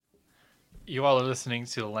You all are listening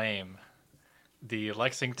to Lame, the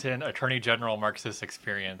Lexington Attorney General Marxist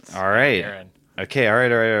experience. All right. Aaron. Okay. All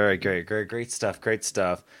right. Great stuff.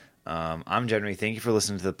 I'm Jeremy. Thank you for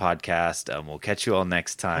listening to the podcast. We'll catch you all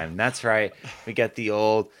next time. That's right. We got the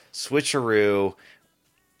old switcheroo.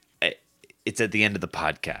 It's at the end of the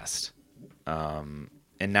podcast. And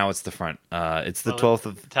now it's the front. It's the 12th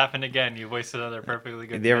of... It's happened again. You wasted another perfectly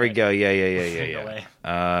good There we minute. go.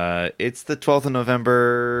 Yeah. It's the 12th of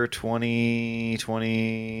November,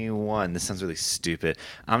 2021. This sounds really stupid.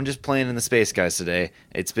 I'm just playing in the Space Guys today.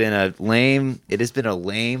 It has been a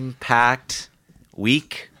lame packed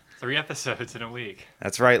week. 3 episodes in a week.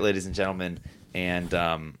 That's right, ladies and gentlemen. And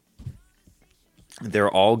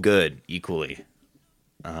they're all good equally.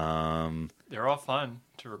 They're all fun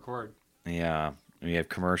to record. Yeah. We have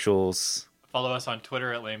commercials. Follow us on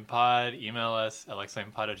Twitter at LamePod. Email us at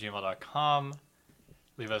lexlamepod@gmail.com.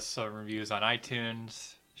 Leave us some reviews on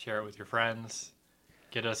iTunes. Share it with your friends.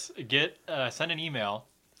 Send an email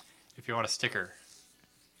if you want a sticker.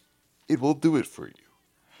 It will do it for you.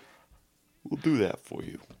 We'll do that for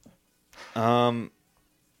you.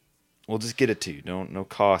 We'll just get it to you. No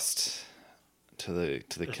cost to the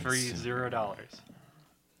It's free $0.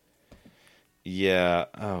 Yeah.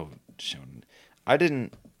 Oh, Joan. I made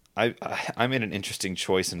an interesting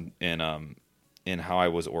choice in how I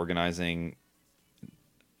was organizing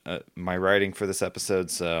my writing for this episode,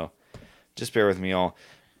 so just bear with me all.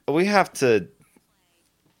 We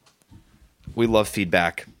love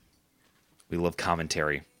feedback. We love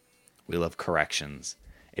commentary. We love corrections.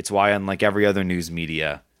 It's why, unlike every other news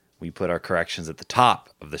media, we put our corrections at the top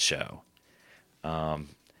of the show.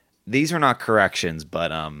 These are not corrections,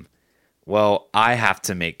 but well, I have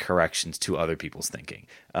to make corrections to other people's thinking.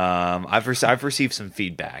 I've received some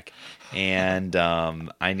feedback, and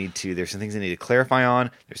there's some things I need to clarify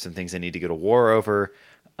on. There's some things I need to go to war over.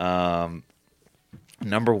 Number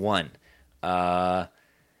one,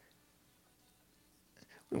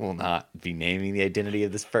 we will not be naming the identity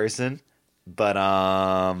of this person, but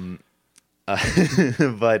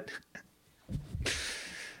but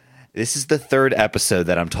this is the third episode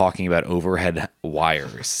that I'm talking about overhead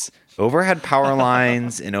wires. Overhead power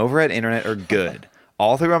lines and overhead internet are good.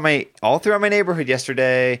 All throughout my neighborhood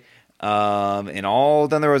yesterday, and all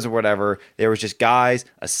down the roads or whatever, there was just a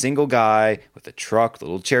single guy with a truck, the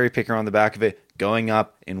little cherry picker on the back of it, going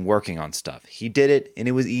up and working on stuff. He did it, and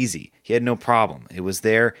it was easy. He had no problem. It was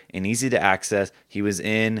there and easy to access. He was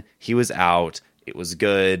in, he was out. It was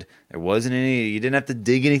good. You didn't have to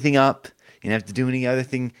dig anything up. You didn't have to do any other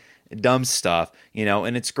thing. Dumb stuff,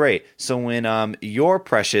 and it's great. So when your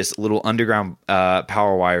precious little underground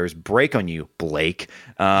power wires break on you, Blake,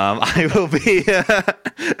 I will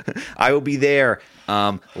be there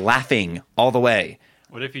laughing all the way.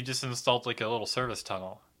 What if you just installed like a little service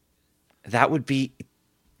tunnel? That would be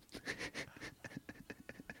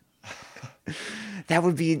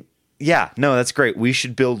yeah, no, that's great. We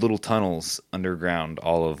should build little tunnels underground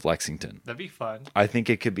all of Lexington. That'd be fun. I think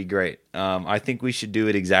it could be great. I think we should do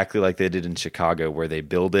it exactly like they did in Chicago, where they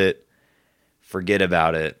build it, forget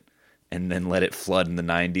about it, and then let it flood in the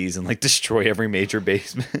 90s and destroy every major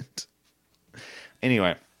basement.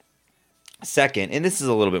 Anyway, second, and this is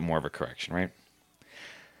a little bit more of a correction, right?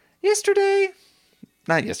 Last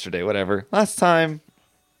time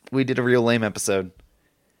we did a real lame episode.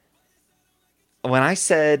 When I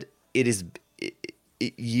said you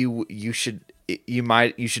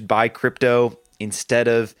should buy crypto instead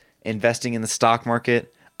of investing in the stock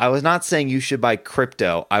market, I was not saying you should buy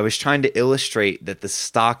crypto. I was trying to illustrate that the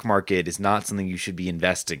stock market is not something you should be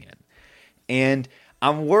investing in. And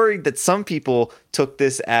I'm worried that some people took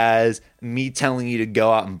this as me telling you to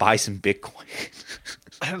go out and buy some Bitcoin.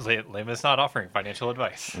 Lame is not offering financial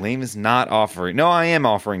advice. Lame is not offering. No, I am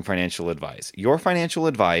offering financial advice. Your financial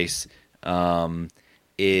advice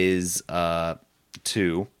is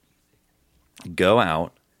to go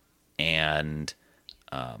out and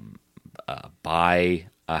buy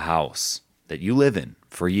a house that you live in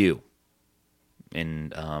for you.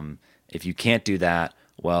 And if you can't do that,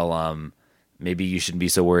 well, maybe you shouldn't be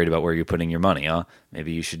so worried about where you're putting your money, huh?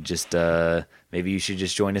 Maybe you should just join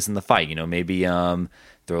us in the fight. Maybe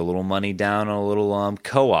throw a little money down on a little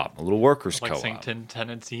co-op, a little workers' co-op. Lexington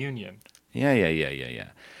Tenants Union. Yeah.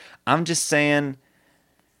 I'm just saying,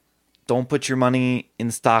 don't put your money in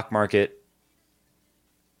the stock market.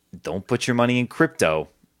 Don't put your money in crypto.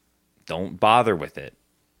 Don't bother with it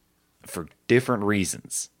for different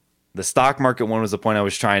reasons. The stock market one was the point I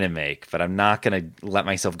was trying to make, but I'm not going to let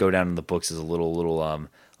myself go down in the books as a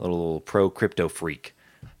little pro crypto freak.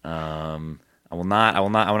 I will not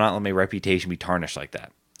let my reputation be tarnished like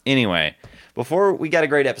that. Anyway, before we got a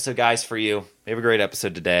great episode, guys, for you. We have a great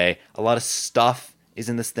episode today. A lot of stuff is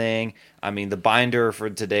in this thing. I mean, the binder for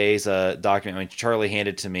today's document, I mean, Charlie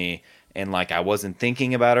handed to me, and like I wasn't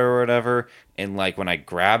thinking about it or whatever, and like when I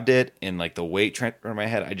grabbed it and like the weight transferred in my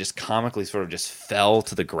head, I just comically sort of just fell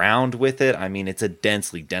to the ground with it. I mean, it's a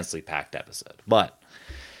densely packed episode. But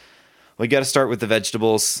we got to start with the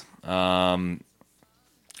vegetables. Let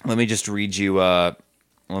me just read you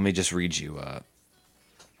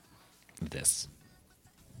this.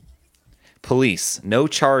 Police, no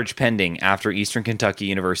charge pending after Eastern Kentucky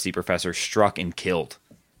University professor struck and killed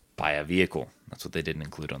by a vehicle. That's what they didn't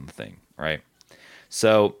include on the thing, right?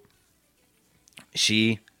 So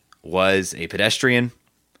she was a pedestrian.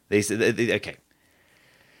 They said, okay.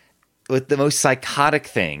 But the most psychotic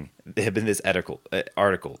thing had been this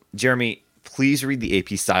article. Jeremy, please read the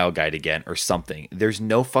AP style guide again or something. There's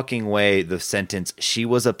no fucking way the sentence "she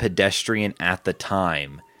was a pedestrian at the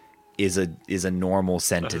time" is a normal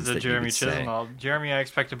sentence that Jeremy you would say. Chisholm. Jeremy, I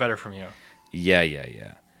expected better from you.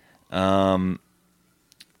 Yeah.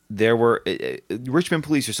 There were Richmond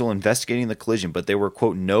police are still investigating the collision, but there were,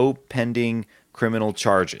 quote, no pending criminal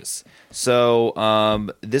charges. So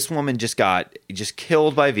this woman just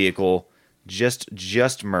killed by vehicle, just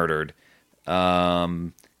murdered. At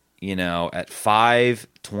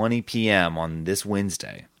 5:20 p.m. on this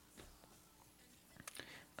Wednesday.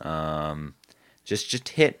 Just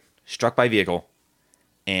hit, struck by vehicle,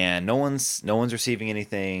 and no one's receiving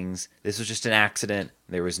anything. This was just an accident.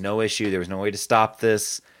 There was no issue. There was no way to stop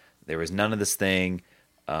this. There was none of this thing.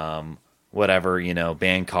 Whatever,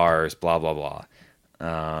 ban cars, blah blah blah.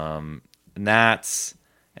 And that's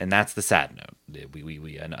the sad note.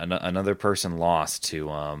 We another person lost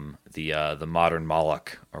to the modern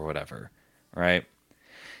Moloch or whatever, right?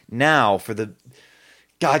 Now for the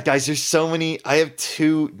God, guys, there's so many. I have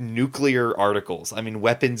 2 nuclear articles. I mean,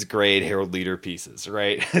 weapons grade Herald Leader pieces,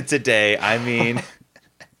 right? Today, I mean,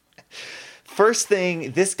 first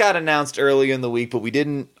thing, this got announced earlier in the week, but we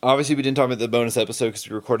didn't talk about the bonus episode because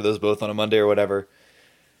we recorded those both on a Monday or whatever.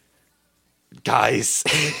 Guys.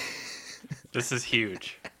 This is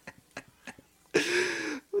huge.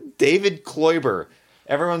 David Kloiber,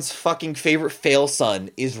 everyone's fucking favorite fail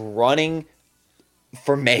son, is running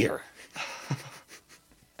for mayor.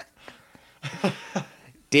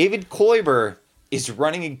 David Kloiber is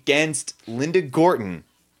running against Linda Gorton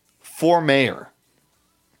for mayor.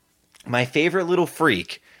 My favorite little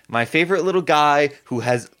freak, my favorite little guy who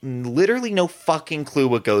has literally no fucking clue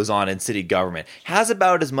what goes on in city government, has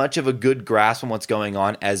about as much of a good grasp on what's going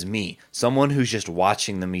on as me, someone who's just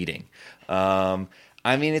watching the meeting.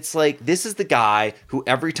 I mean, it's like, this is the guy who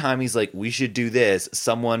every time he's like, we should do this,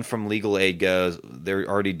 someone from legal aid goes, they're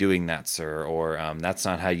already doing that, sir, or that's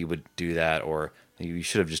not how you would do that, or you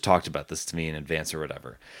should have just talked about this to me in advance or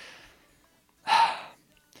whatever.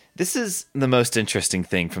 This is the most interesting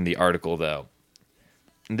thing from the article, though.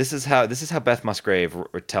 And this is how Beth Musgrave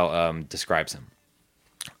describes him.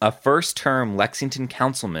 A first-term Lexington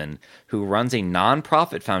councilman who runs a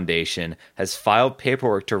nonprofit foundation has filed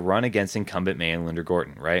paperwork to run against incumbent Mayor Linda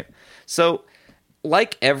Gorton, right? So,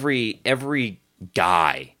 like every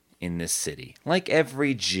guy in this city, like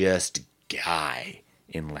every just guy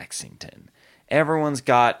in Lexington, everyone's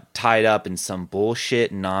got tied up in some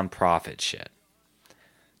bullshit nonprofit shit.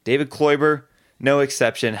 David Kloiber, no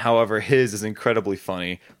exception. However, his is incredibly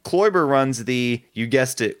funny. Kloiber runs the, you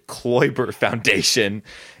guessed it, Kloiber Foundation.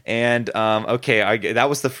 And, that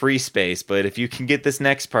was the free space. But if you can get this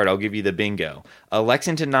next part, I'll give you the bingo. A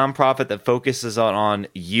Lexington nonprofit that focuses on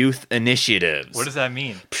youth initiatives. What does that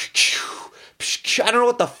mean? I don't know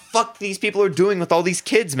what the fuck these people are doing with all these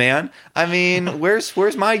kids, man. I mean,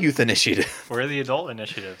 where's my youth initiative? Where are the adult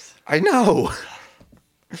initiatives? I know.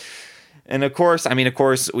 And of course,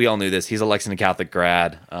 we all knew this. He's a Lexington Catholic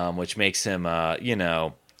grad, which makes him,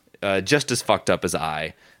 just as fucked up as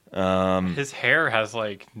I. His hair has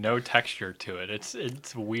like no texture to it.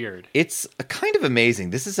 It's weird. It's kind of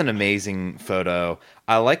amazing. This is an amazing photo.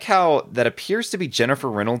 I like how that appears to be Jennifer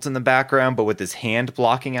Reynolds in the background, but with his hand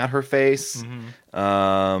blocking out her face,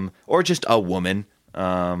 or just a woman.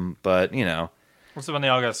 But This is when they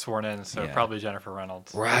all got sworn in, so Yeah. probably Jennifer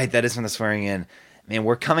Reynolds. Right, that is when the swearing in. Man,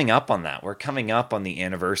 we're coming up on that. We're coming up on the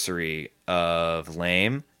anniversary of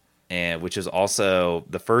Lame, and which is also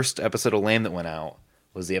the first episode of Lame that went out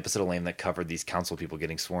was the episode of Lame that covered these council people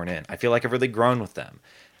getting sworn in. I feel like I've really grown with them.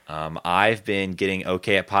 I've been getting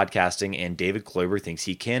okay at podcasting, and David Kloiber thinks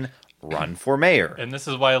he can run for mayor. And this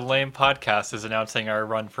is why Lame Podcast is announcing our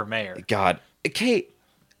run for mayor. God, okay.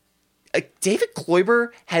 David Kloiber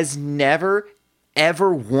has never,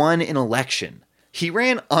 ever won an election. He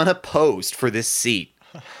ran unopposed for this seat.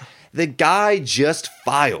 The guy just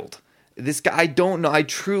filed. This guy, I don't know. I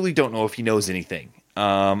truly don't know if he knows anything.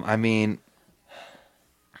 I mean,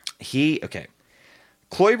 okay.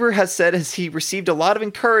 Kloiber has said as he received a lot of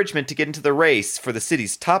encouragement to get into the race for the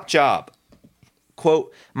city's top job.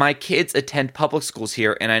 Quote, my kids attend public schools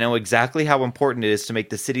here, and I know exactly how important it is to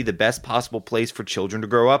make the city the best possible place for children to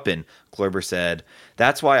grow up in, Kloiber said.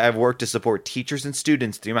 That's why I've worked to support teachers and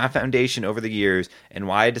students through my foundation over the years, and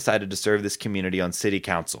why I decided to serve this community on city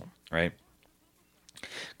council, right?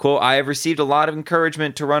 Quote, I have received a lot of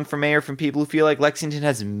encouragement to run for mayor from people who feel like Lexington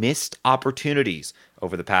has missed opportunities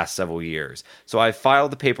over the past several years. So I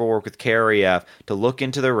filed the paperwork with KREF to look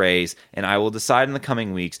into the race, and I will decide in the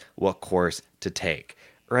coming weeks what course to take.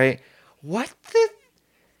 Right? What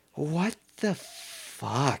the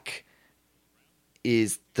fuck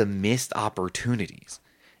is the missed opportunities?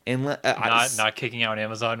 And not kicking out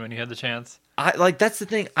Amazon when you had the chance. That's the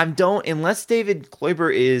thing. Unless David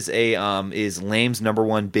Kloiber is Lame's number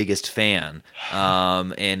one biggest fan,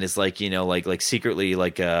 and is like secretly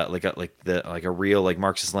like a real like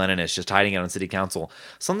Marxist Leninist just hiding out on city council.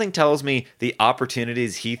 Something tells me the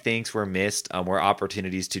opportunities he thinks were missed were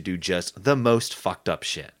opportunities to do just the most fucked up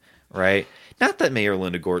shit. Right? Not that Mayor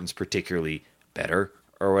Linda Gordon's particularly better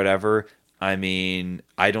or whatever. I mean,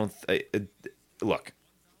 look.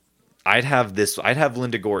 I'd have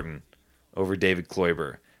Linda Gordon over David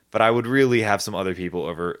Kloiber, but I would really have some other people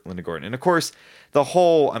over Linda Gordon. And of course, the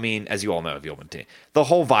whole vibes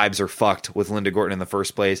are fucked with Linda Gordon in the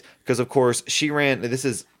first place, because of course this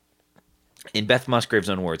is in Beth Musgrave's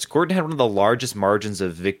own words, Gordon had one of the largest margins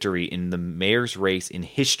of victory in the mayor's race in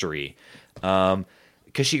history, because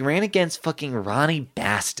she ran against fucking Ronnie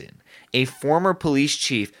Baston, a former police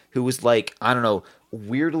chief who was like, I don't know,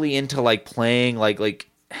 weirdly into like playing like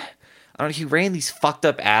I don't know, he ran these fucked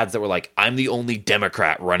up ads that were like, I'm the only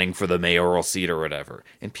Democrat running for the mayoral seat or whatever.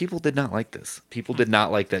 And people did not like this. People did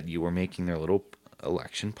not like that you were making their little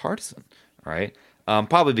election partisan, right?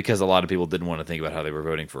 Probably because a lot of people didn't want to think about how they were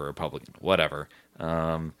voting for a Republican, whatever.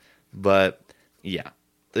 But yeah,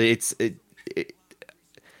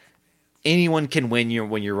 anyone can win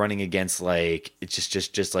when you're running against like, it's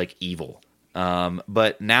just like evil.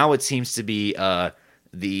 But now it seems to be,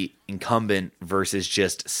 the incumbent versus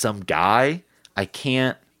just some guy. I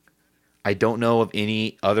don't know of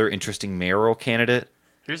any other interesting mayoral candidate.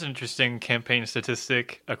 Here's an interesting campaign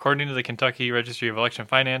statistic. According to the Kentucky Registry of Election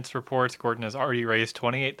Finance reports, Gordon has already raised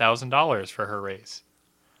 $28,000 for her race.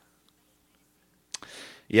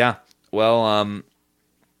 Yeah. Well,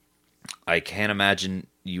 I can't imagine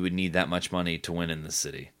you would need that much money to win in this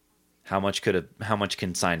city. How much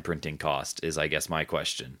can sign printing cost is, I guess, my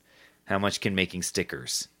question. How much can making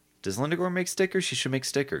stickers? Does Linda Gordon make stickers? She should make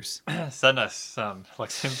stickers. Send us some.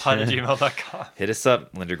 LexingtonPod@gmail.com. Hit us up,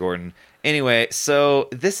 Linda Gordon. Anyway, so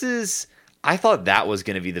I thought that was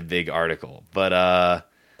going to be the big article. But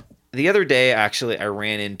the other day, actually, I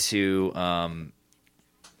ran into an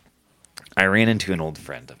old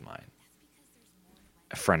friend of mine.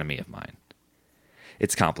 A frenemy of mine.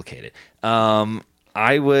 It's complicated.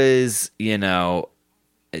 I was,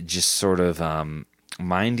 just sort of...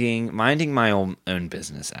 minding my own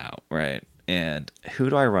business out, right? And who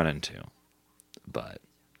do I run into but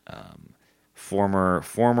former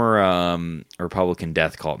Republican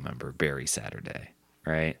death cult member Barry Saturday,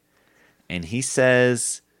 right? And he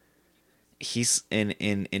says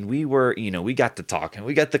and we were, we got to talking.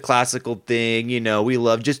 We got the classical thing, we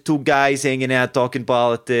love just two guys hanging out talking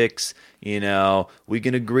politics, we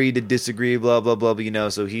can agree to disagree, blah, blah, blah,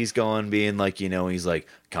 so he's being like, he's like,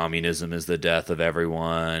 communism is the death of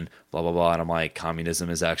everyone, blah, blah, blah, and I'm like, communism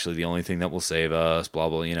is actually the only thing that will save us, blah,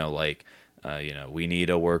 blah, we need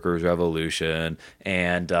a workers' revolution,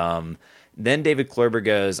 and then David Kloiber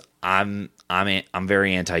goes, I'm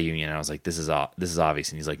very anti-union, and I was like, this is obvious,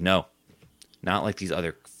 and he's like, no, not like these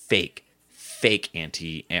other fake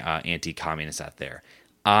anti-communists out there.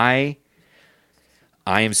 I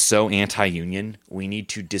am so anti-union. We need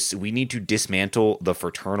to dismantle the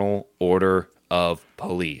fraternal order of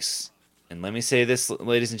police. And let me say this,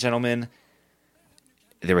 ladies and gentlemen,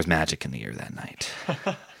 there was magic in the air that night.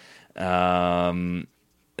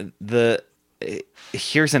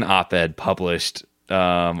 Here's an op-ed published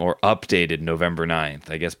or updated November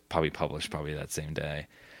 9th. I guess probably published that same day.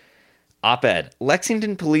 Op-ed,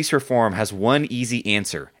 Lexington police reform has one easy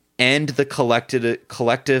answer. End the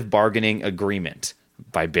collective bargaining agreement,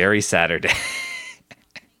 by Barry Saturday.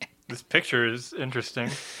 This picture is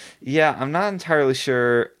interesting. Yeah, I'm not entirely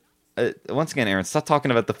sure. Once again, Aaron, stop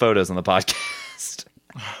talking about the photos on the podcast.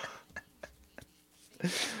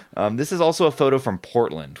 This is also a photo from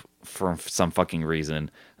Portland for some fucking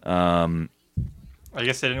reason. I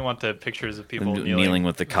guess they didn't want the pictures of people kneeling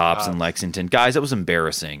with the cops in Lexington. Guys, that was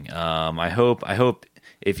embarrassing. I hope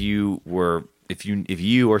if you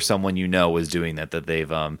or someone you know was doing that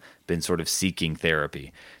they've been sort of seeking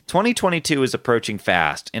therapy. 2022 is approaching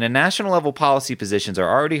fast, and at national level policy positions are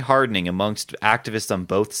already hardening amongst activists on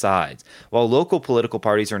both sides, while local political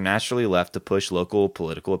parties are naturally left to push local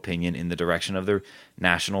political opinion in the direction of their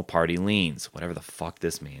national party leans. Whatever the fuck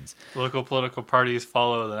this means. Local political parties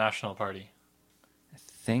follow the national party.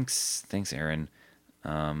 Thanks, Aaron.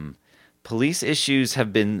 Police issues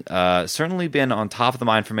have been certainly been on top of the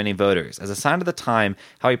mind for many voters. As a sign of the time,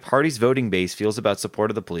 how a party's voting base feels about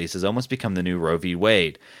support of the police has almost become the new Roe v.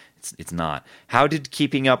 Wade. It's not. How did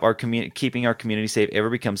keeping our community safe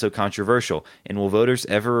ever become so controversial? And will voters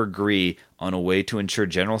ever agree on a way to ensure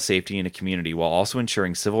general safety in a community while also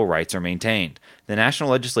ensuring civil rights are maintained? The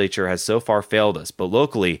national legislature has so far failed us, but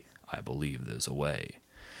locally, I believe there's a way.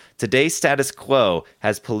 Today's status quo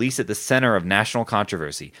has police at the center of national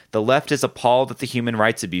controversy. The left is appalled at the human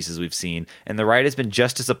rights abuses we've seen, and the right has been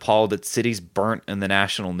just as appalled that cities burnt in the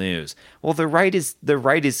national news. Well, the right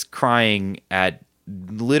is crying at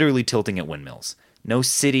literally tilting at windmills. No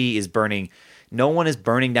city is burning. No one is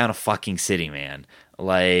burning down a fucking city, man.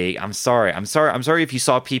 Like, I'm sorry if you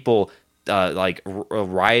saw people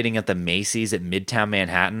rioting at the Macy's at Midtown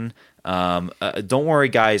Manhattan. Don't worry,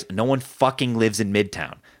 guys. No one fucking lives in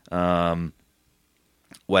Midtown.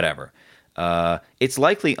 Whatever. It's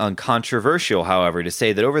likely uncontroversial, however, to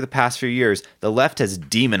say that over the past few years, the left has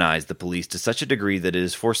demonized the police to such a degree that it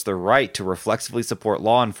has forced the right to reflexively support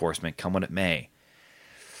law enforcement, come what it may.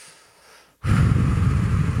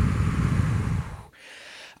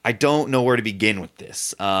 I don't know where to begin with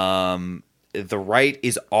this. The right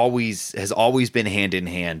has always been hand in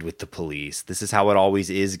hand with the police. This is how it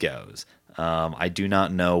always goes. I do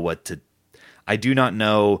not know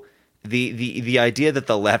the idea that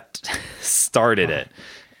the left started it.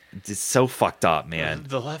 It's so fucked up, man.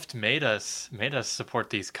 The left made us support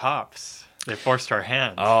these cops. They forced our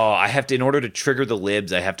hand. Oh, in order to trigger the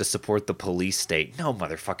libs, I have to support the police state. No,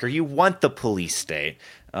 motherfucker, you want the police state.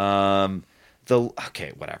 Okay,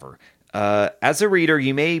 whatever. As a reader,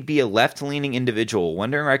 you may be a left-leaning individual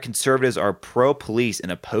wondering why conservatives are pro-police in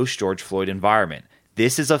a post-George Floyd environment.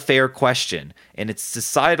 This is a fair question, and it's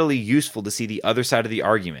societally useful to see the other side of the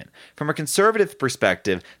argument. From a conservative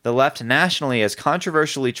perspective, the left nationally has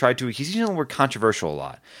controversially tried to... He's using the word controversial a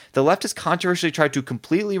lot. The left has controversially tried to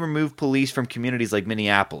completely remove police from communities like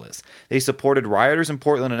Minneapolis. They supported rioters in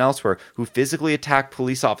Portland and elsewhere who physically attacked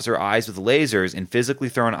police officer eyes with lasers and physically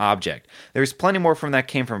throw an object. There's plenty more from that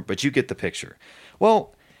came from, but you get the picture.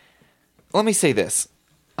 Well, let me say this.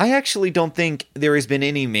 I actually don't think there has been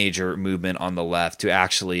any major movement on the left to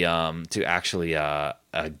actually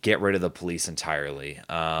get rid of the police entirely,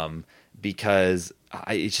 because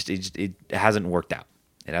it hasn't worked out.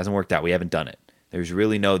 It hasn't worked out. We haven't done it.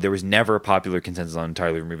 There was never a popular consensus on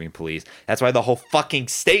entirely removing police. That's why the whole fucking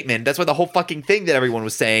thing that everyone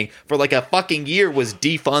was saying for like a fucking year was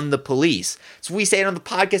defund the police. So we say it on the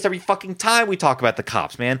podcast every fucking time we talk about the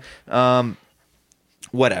cops, man.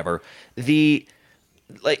 Whatever.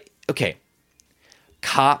 Okay,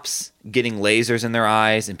 cops getting lasers in their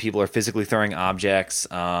eyes and people are physically throwing objects.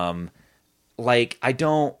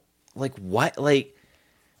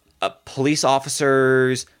 Police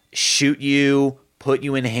officers shoot you, put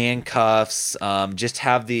you in handcuffs, just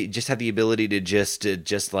have the ability to just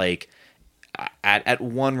at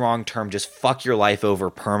one wrong term, just fuck your life over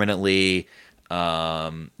permanently. We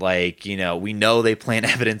know they plant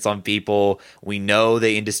evidence on people. We know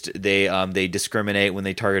they discriminate when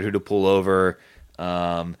they target who to pull over.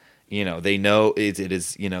 They know it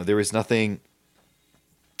is, there is nothing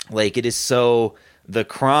like it is. So the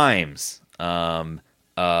crimes,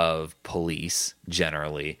 of police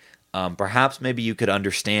generally, perhaps maybe you could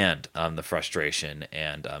understand, the frustration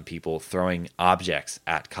and, people throwing objects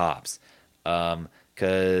at cops. Oh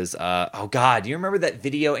God, do you remember that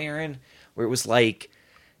video, Aaron? Where it was like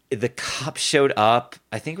the cop showed up,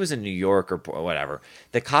 I think it was in New York or whatever.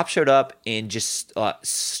 The cop showed up and just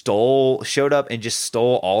stole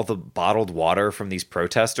all the bottled water from these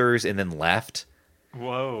protesters and then left.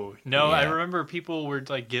 Whoa. No, Yeah. I remember people were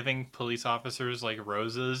like giving police officers like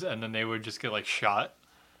roses and then they would just get like shot.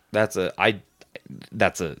 That's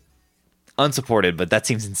unsupported, but that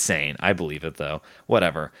seems insane. I believe it though.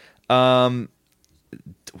 Whatever.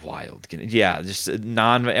 Wild. Yeah, just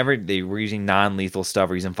they were using non-lethal stuff.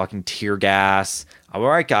 We're using fucking tear gas. All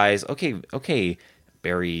right, guys. Okay.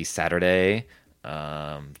 Barry Saturday.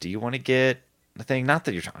 Do you want to get the thing? Not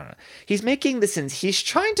that you're trying to. He's making this. He's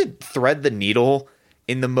trying to thread the needle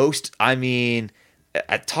in the most. I mean,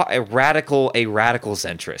 a radical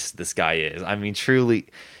centrist. This guy is. I mean, truly.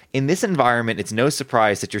 In this environment, it's no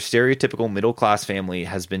surprise that your stereotypical middle-class family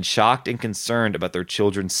has been shocked and concerned about their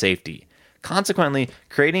children's safety. Consequently,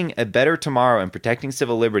 creating a better tomorrow and protecting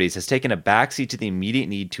civil liberties has taken a backseat to the immediate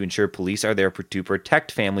need to ensure police are there to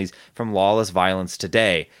protect families from lawless violence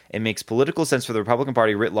today. It makes political sense for the Republican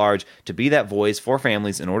Party writ large to be that voice for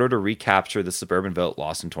families in order to recapture the suburban vote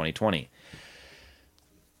lost in 2020.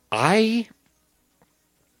 I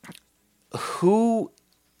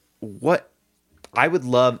would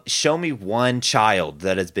love, show me one child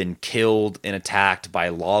that has been killed and attacked by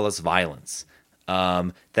lawless violence.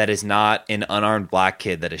 That is not an unarmed black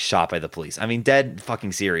kid that is shot by the police. I mean, dead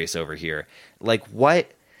fucking serious over here. Like,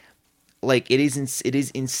 what? Like, it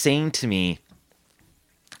is insane to me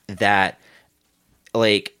that,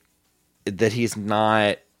 like, that he's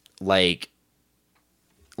not, like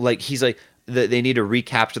he's like, they need to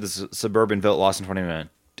recapture the suburban vote lost in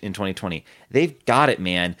 2020. They've got it,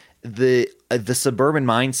 man. The suburban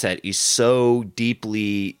mindset is so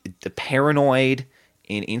deeply paranoid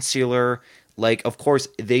and insular. Like, of course,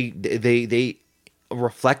 they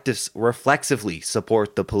reflexively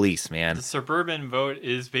support the police, man. The suburban vote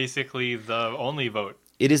is basically the only vote.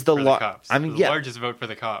 It is the cops. I mean, the largest vote for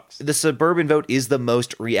the cops. The suburban vote is the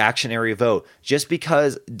most reactionary vote. Just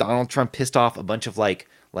because Donald Trump pissed off a bunch of like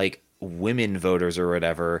women voters or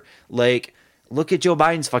whatever, like, look at Joe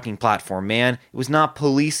Biden's fucking platform, man. It was not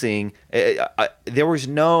policing. There was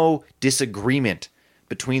no disagreement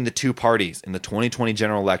between the two parties in the 2020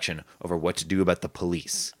 general election over what to do about the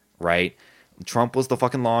police, right? Trump was the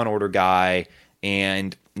fucking law and order guy,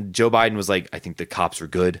 and Joe Biden was like, I think the cops are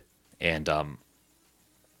good, and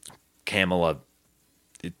Kamala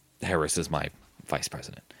Harris is my vice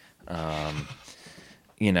president. That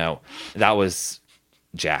was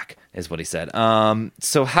Jack, is what he said.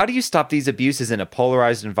 So how do you stop these abuses in a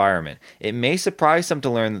polarized environment? It may surprise some to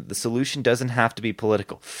learn that the solution doesn't have to be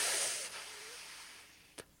political.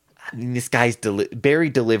 I mean, this guy's Barry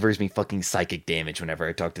delivers me fucking psychic damage whenever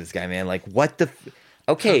I talk to this guy, man. Like, what the...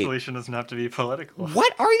 Okay. The solution doesn't have to be political.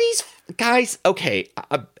 What are these guys? Okay,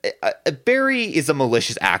 Barry is a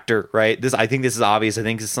malicious actor, right? I think this is obvious. I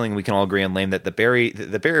think this is something we can all agree on, Lame, that the Barry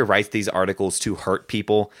writes these articles to hurt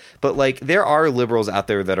people. But, like, there are liberals out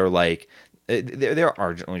there that are like... There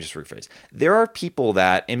are, let me just rephrase. There are people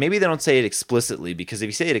that, and maybe they don't say it explicitly, because if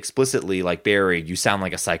you say it explicitly, like Barry, you sound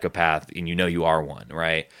like a psychopath, and you know you are one,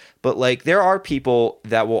 right? But, like, there are people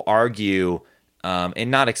that will argue,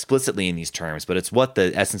 and not explicitly in these terms, but it's what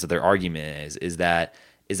the essence of their argument is that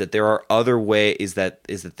there are other ways, is that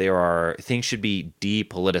there are things should be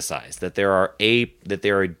depoliticized, that there are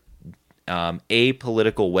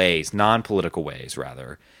apolitical ways, non-political ways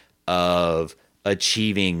rather, of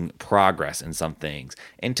achieving progress in some things.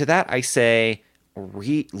 And to that I say,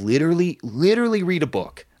 literally read a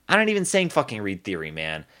book. I'm not even saying fucking read theory,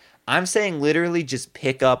 man. I'm saying literally just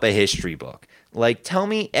pick up a history book. Like, tell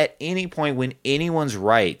me at any point when anyone's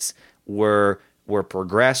rights were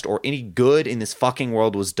progressed or any good in this fucking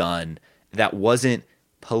world was done that wasn't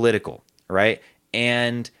political, right?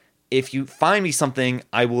 And if you find me something,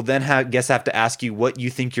 I will then have to ask you what you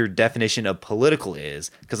think your definition of political is,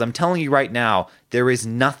 because I'm telling you right now, there is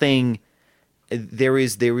nothing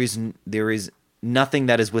that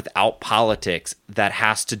is without politics that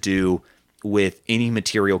has to do with any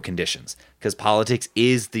material conditions, because politics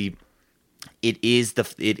is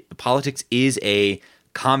a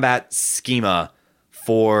combat schema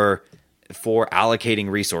for allocating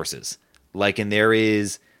resources. Like, and there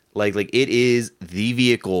is like it is the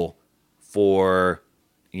vehicle for,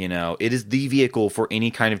 it is the vehicle for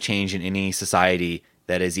any kind of change in any society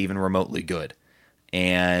that is even remotely good.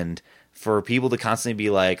 And for people to constantly be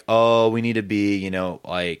like, oh, we need to be,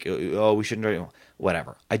 oh, we shouldn't,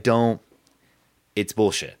 whatever. It's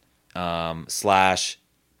bullshit.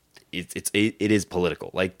 It is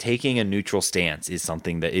political. Like, taking a neutral stance is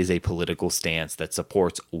something that is a political stance that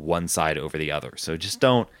supports one side over the other. So just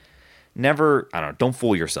don't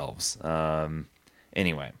fool yourselves.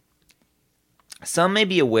 Anyway. Some may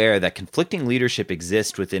be aware that conflicting leadership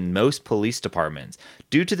exists within most police departments.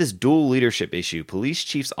 Due to this dual leadership issue, police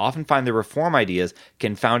chiefs often find their reform ideas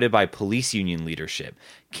confounded by police union leadership.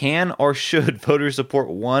 Can or should voters support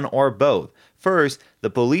one or both? First, the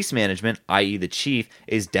police management, i.e. the chief,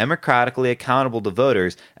 is democratically accountable to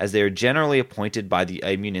voters as they are generally appointed by the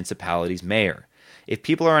municipality's mayor. If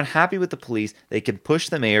people are unhappy with the police, they can push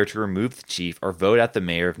the mayor to remove the chief or vote out the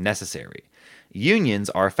mayor if necessary. Unions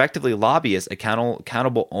are effectively lobbyists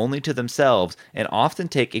accountable only to themselves and often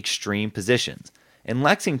take extreme positions. In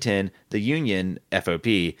Lexington, the union,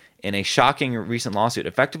 FOP, in a shocking recent lawsuit,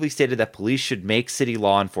 effectively stated that police should make city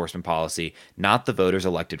law enforcement policy, not the voters'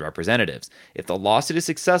 elected representatives. If the lawsuit is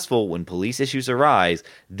successful when police issues arise,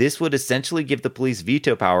 this would essentially give the police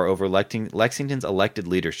veto power over Lexington's elected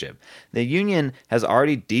leadership. The union has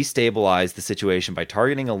already destabilized the situation by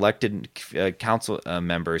targeting elected council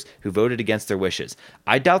members who voted against their wishes.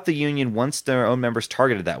 I doubt the union wants their own members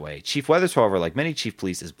targeted that way. Chief Weathers, however, like many chief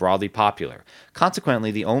police, is broadly popular.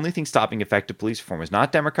 Consequently, the only thing stopping effective police reform is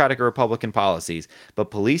not Democratic or Republican policies,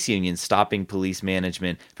 but police unions stopping police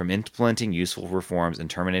management from implementing useful reforms and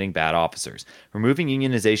terminating bad officers. Removing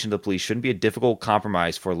unionization of the police shouldn't be a difficult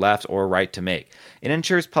compromise for left or right to make. It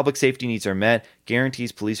ensures public safety needs are met,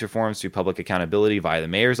 guarantees police reforms through public accountability via the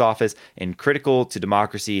mayor's office, and critical to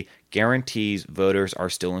democracy, guarantees voters are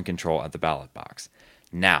still in control at the ballot box.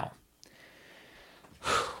 Now,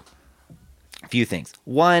 a few things.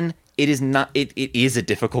 One, it is a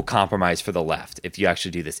difficult compromise for the left if you actually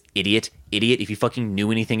do this. Idiot. If you fucking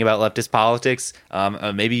knew anything about leftist politics,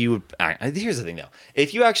 maybe you would. Here's the thing, though.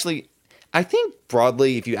 I think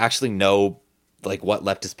broadly, if you actually know like what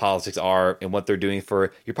leftist politics are and what they're doing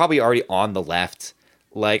for, you're probably already on the left.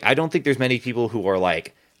 Like, I don't think there's many people who are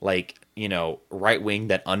like right wing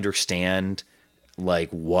that understand like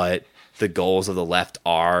what the goals of the left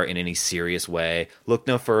are in any serious way. Look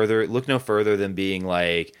no further than being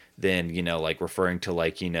like referring to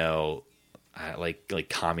like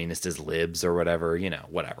communist as libs or whatever,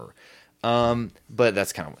 whatever. But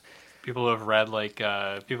that's kind of people have read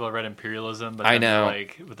Imperialism, but I know,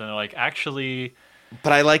 but then they're like, actually,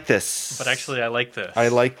 but I like this. But actually, I like this. I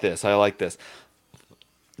like this.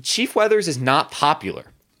 Chief Weathers is not popular.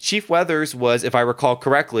 Chief Weathers was, if I recall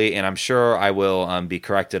correctly, and I'm sure I will be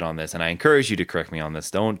corrected on this, and I encourage you to correct me on this.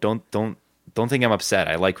 Don't think I'm upset.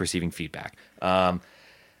 I like receiving feedback. I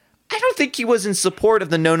don't think he was in support of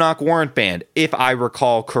the no-knock warrant ban, if I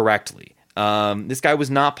recall correctly. This guy was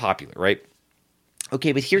not popular, right?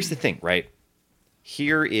 Okay, but here's the thing, right?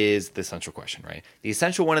 Here is the central question, right?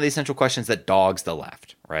 One of the essential questions that dogs the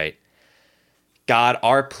left, right? God,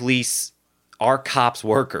 are police, are cops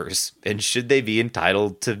workers, and should they be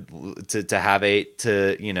entitled to have a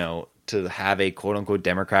quote unquote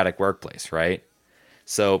democratic workplace, right?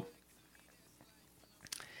 So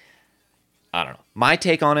I don't know. My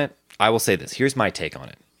take on it, I will say this. Here's my take on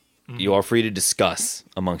it. Mm-hmm. You are free to discuss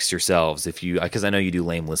amongst yourselves because I know you do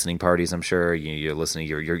lame listening parties. I'm sure you're listening.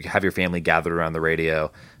 You have your family gathered around the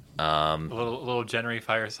radio. A little January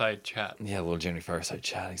fireside chat. Yeah, a little January fireside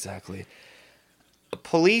chat. Exactly.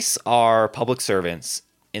 Police are public servants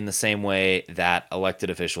in the same way that elected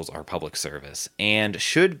officials are public service, and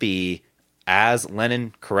should be, as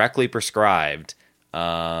Lenin correctly prescribed,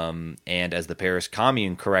 and as the Paris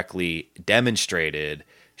Commune correctly demonstrated,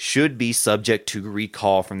 should be subject to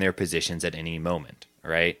recall from their positions at any moment,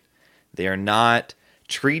 right? They are not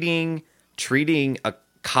treating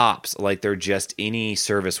cops like they're just any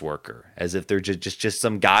service worker, as if they're just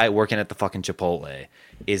some guy working at the fucking Chipotle,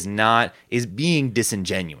 is being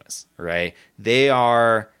disingenuous, right? They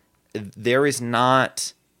are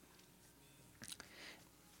not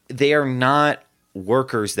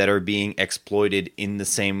workers that are being exploited in the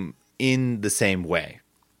same way,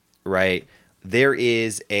 right? There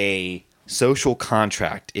is a social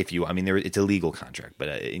contract, it's a legal contract, but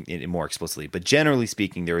more explicitly. But generally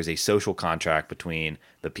speaking, there is a social contract between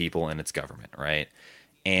the people and its government, right?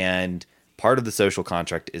 And part of the social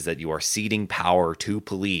contract is that you are ceding power to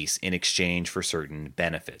police in exchange for certain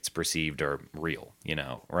benefits, perceived or real,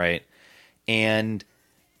 right? And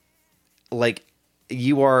like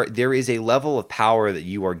there is a level of power that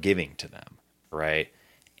you are giving to them, right?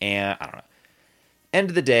 And I don't know. End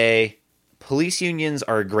of the day, police unions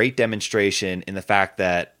are a great demonstration in the fact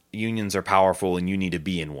that unions are powerful and you need to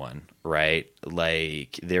be in one, right?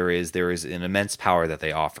 Like there is an immense power that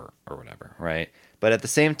they offer or whatever, right? But at the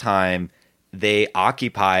same time, they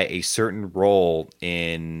occupy a certain role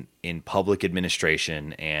in public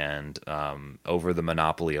administration and over the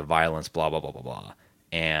monopoly of violence, blah, blah, blah, blah, blah.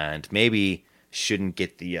 And maybe shouldn't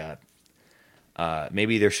get the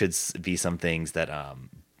maybe there should be some things that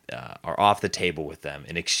are off the table with them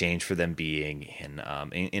in exchange for them being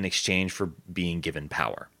in exchange for being given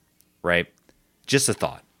power, right? Just a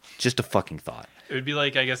thought, just a fucking thought. It would be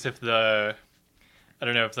like, I guess, if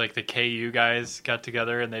if like the KU guys got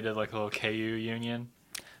together and they did like a little KU union.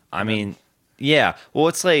 I mean, yeah. Well,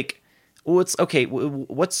 it's like, it's okay.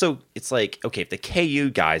 It's like, okay, if the KU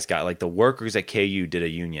guys got like the workers at KU did a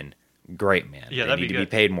union, great, man. Yeah, they need to be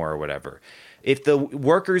paid more or whatever. If the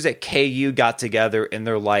workers at KU got together and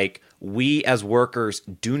they're like, we as workers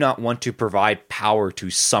do not want to provide power to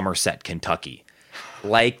Somerset, Kentucky,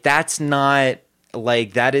 Like, that's not,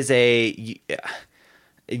 like, that is you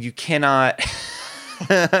cannot.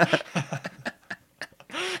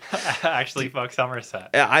 Actually, fuck Somerset.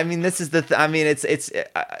 I mean, this is I mean, it's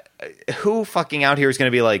who fucking out here is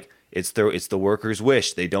going to be like, it's the workers'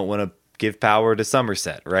 wish. They don't want to give power to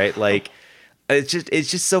Somerset, right? Like, it's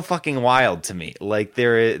just so fucking wild to me. Like,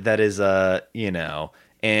 that is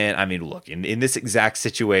and I mean, look, in this exact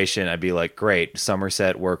situation, I'd be like, great,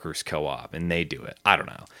 Somerset Workers Co-op, and they do it. I don't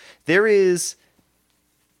know.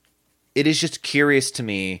 It is just curious to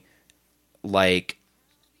me, like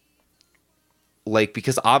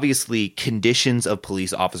because obviously conditions of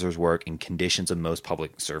police officers' work and conditions of most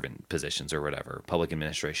public servant positions or whatever, public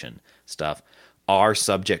administration stuff, are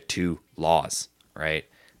subject to laws, right?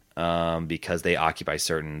 Because they occupy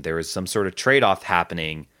there is some sort of trade-off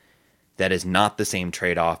happening that is not the same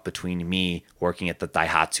trade-off between me working at the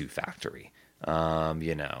Daihatsu factory, and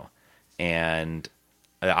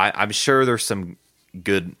I'm sure there's some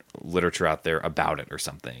good literature out there about it or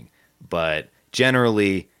something, but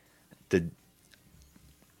generally,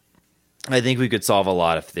 I think we could solve a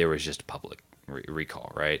lot if there was just a public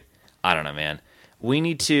recall, right? I don't know, man. We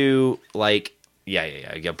need to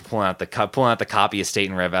yeah. Pulling out the copy of State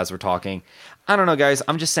and Rev as we're talking. I don't know, guys.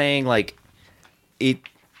 I'm just saying, like,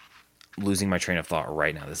 losing my train of thought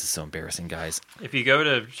right now. This is so embarrassing, guys. If you go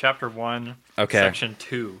to chapter 1, okay, section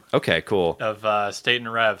 2, okay, cool, of State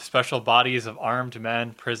and Rev, special bodies of armed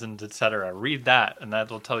men, prisons, etc. Read that, and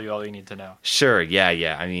that will tell you all you need to know. Sure,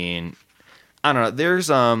 yeah. I mean, I don't know.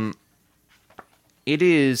 There's it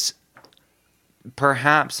is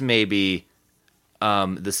perhaps maybe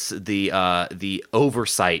the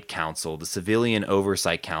oversight council, the civilian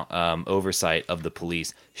oversight oversight of the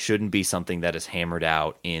police shouldn't be something that is hammered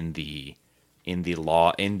out in the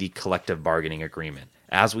law, in the collective bargaining agreement,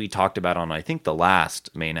 as we talked about on, I think, the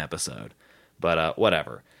last main episode. But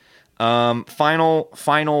whatever.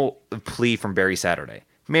 Final plea from Barry Saturday.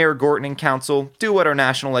 Mayor Gorton and council, do what our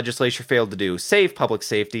national legislature failed to do. Save public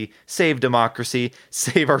safety, save democracy,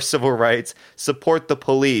 save our civil rights, support the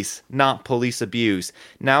police, not police abuse.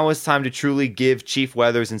 Now is time to truly give Chief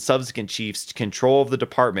Weathers and subsequent chiefs control of the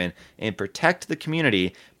department and protect the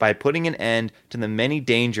community by putting an end to the many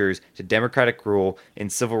dangers to democratic rule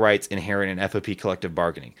and civil rights inherent in FOP collective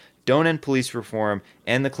bargaining. Don't end police reform,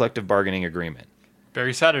 end the collective bargaining agreement.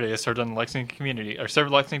 Barry Saturday has served Lexington Community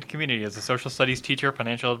as a social studies teacher,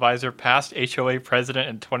 financial advisor, past HOA president,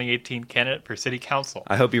 and 2018 candidate for city council.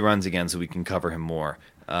 I hope he runs again so we can cover him more.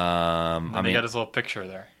 They got his little picture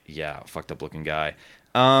there. Yeah, fucked up looking guy.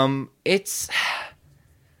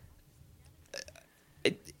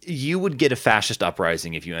 You would get a fascist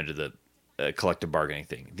uprising if you entered the collective bargaining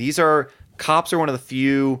thing. Cops are one of the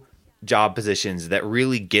few job positions that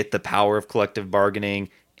really get the power of collective bargaining,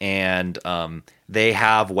 and they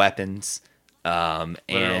have weapons,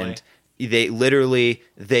 and they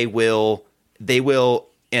will,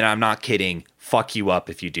 and I'm not kidding, fuck you up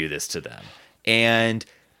if you do this to them. And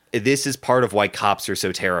this is part of why cops are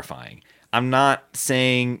so terrifying. I'm not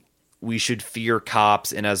saying we should fear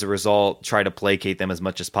cops and as a result try to placate them as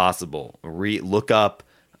much as possible. Look up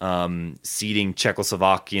ceding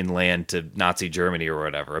Czechoslovakian land to Nazi Germany or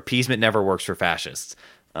whatever. Appeasement never works for fascists.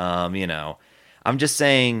 I'm just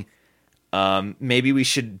saying, maybe we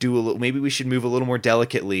should move a little more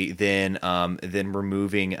delicately than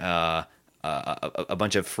removing a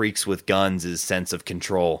bunch of freaks with guns' sense of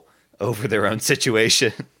control over their own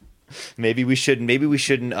situation. maybe we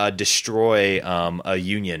shouldn't destroy a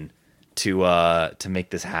union to make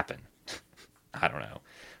this happen. I don't know.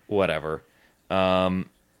 Whatever.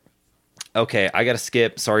 Okay, I gotta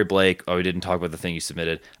skip. Sorry, Blake. Oh, we didn't talk about the thing you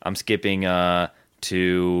submitted. I'm skipping to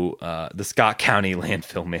the Scott County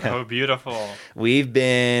landfill, man. Oh, beautiful.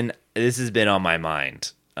 This has been on my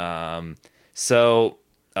mind. So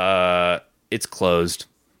it's closed.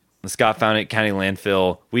 The Scott County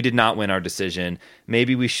landfill, we did not win our decision.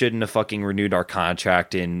 Maybe we shouldn't have fucking renewed our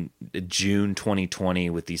contract in June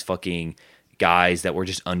 2020 with these fucking guys that were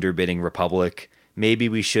just underbidding Republic. Maybe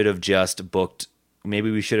we should have just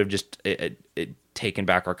taken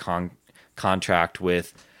back our contract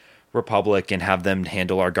with Republic and have them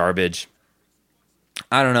handle our garbage.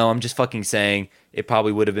 I don't know. I'm just fucking saying it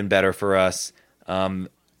probably would have been better for us.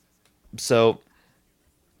 So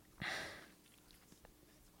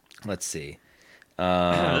let's see.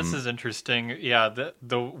 This is interesting. Yeah,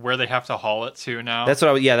 the where they have to haul it to now. That's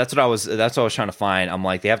what I was trying to find. I'm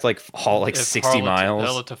like, they have to like haul like 60 miles.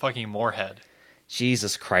 Haul it to fucking Moorhead.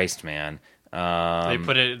 Jesus Christ, man. They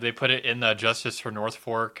put it in the Justice for North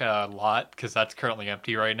Fork lot because that's currently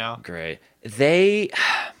empty right now. Great.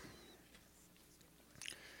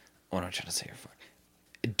 What am I trying to say here?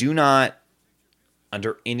 do not,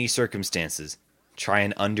 under any circumstances, try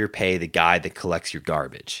and underpay the guy that collects your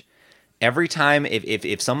garbage. Every time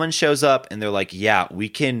if someone shows up and they're like, yeah, we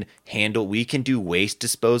can do waste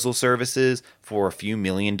disposal services for a few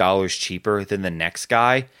 $1,000,000 cheaper than the next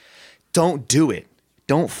guy, don't do it.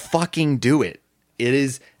 Don't fucking do it.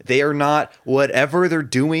 They are not, whatever they're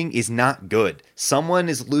doing is not good. Someone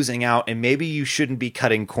is losing out, and maybe you shouldn't be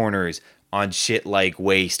cutting corners on shit like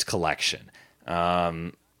waste collection.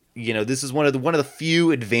 This is one of the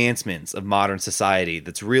few advancements of modern society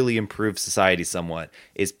that's really improved society somewhat,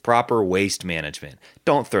 is proper waste management.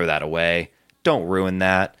 Don't throw that away. Don't ruin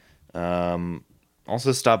that.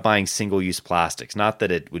 Also, stop buying single-use plastics. Not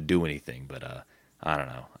that it would do anything, but I don't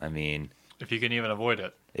know. I mean, if you can even avoid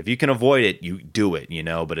it. If you can avoid it, you do it,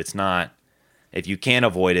 but it's not, if you can't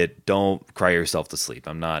avoid it, don't cry yourself to sleep.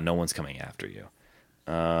 No one's coming after you.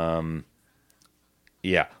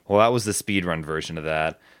 Yeah, well, that was the speedrun version of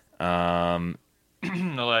that. A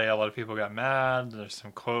lot of people got mad. There's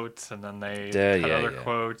some quotes, and then they had other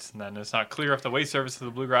quotes, and then it's not clear if the waste service of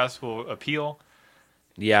the Bluegrass will appeal.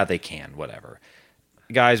 Yeah, they can, whatever.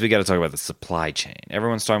 Guys, we got to talk about the supply chain.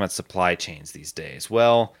 Everyone's talking about supply chains these days.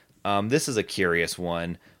 Well, this is a curious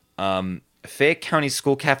one. Fayette County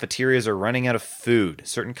school cafeterias are running out of food,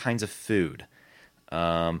 certain kinds of food.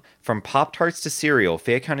 From Pop-Tarts to cereal,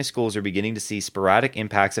 Fayette County schools are beginning to see sporadic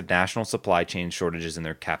impacts of national supply chain shortages in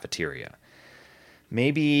their cafeteria.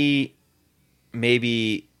 Maybe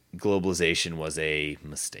globalization was a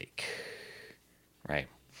mistake, right?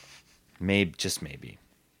 Just maybe.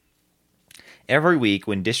 Every week,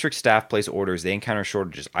 when district staff place orders, they encounter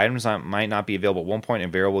shortages. Items might not be available at one point and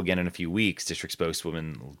available again in a few weeks, district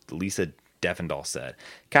spokeswoman Lisa Defendahl said.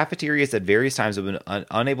 Cafeterias at various times have been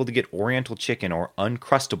unable to get Oriental chicken or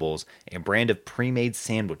Uncrustables, a brand of pre-made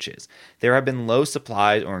sandwiches. There have been low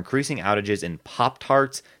supplies or increasing outages in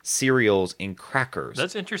Pop-Tarts, cereals, and crackers.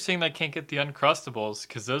 That's interesting they can't get the Uncrustables,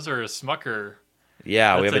 because those are a Smucker.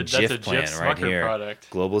 Yeah, we have a Jif plan right here. Product.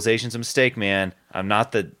 Globalization's a mistake, man.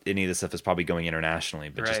 Not that any of this stuff is probably going internationally,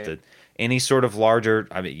 but just that any sort of larger.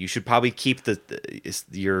 I mean, you should probably keep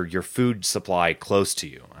your food supply close to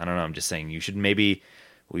you. I don't know. I'm just saying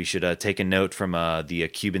we should take a note from the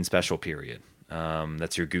Cuban special period.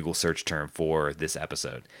 That's your Google search term for this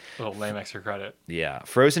episode. A little lame extra credit. Yeah.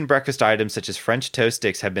 Frozen breakfast items such as French toast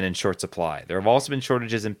sticks have been in short supply. There have also been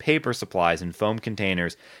shortages in paper supplies and foam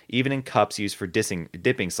containers, even in cups used for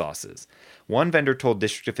dipping sauces. One vendor told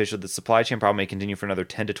district officials that the supply chain problem may continue for another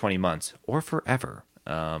 10 to 20 months, or forever.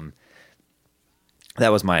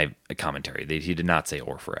 That was my commentary. He did not say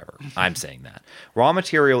or forever. I'm saying that. Raw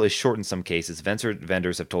material is short in some cases.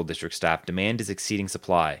 Vendors have told district staff demand is exceeding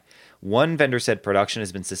supply. One vendor said production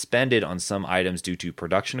has been suspended on some items due to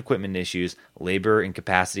production equipment issues, labor, and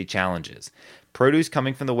capacity challenges. Produce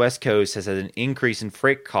coming from the West Coast has had an increase in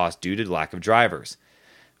freight costs due to lack of drivers.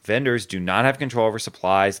 Vendors do not have control over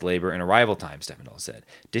supplies, labor, and arrival times, Defendahl said.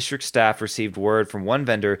 District staff received word from one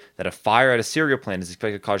vendor that a fire at a cereal plant is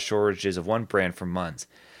expected to cause shortages of one brand for months.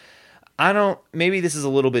 Maybe this is a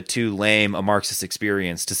little bit too lame a Marxist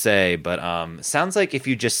experience to say, but sounds like if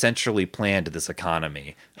you just centrally planned this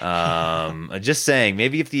economy. Just saying,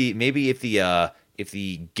 maybe if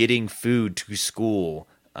the getting food to school,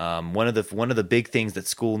 one of the big things that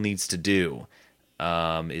school needs to do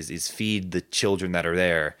is feed the children that are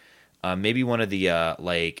there. Maybe one of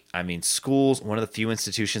the schools, one of the few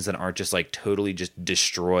institutions that aren't just like totally just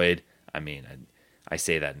destroyed. I mean, I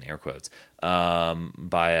say that in air quotes.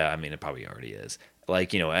 It probably already is.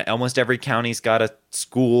 Almost every county's got a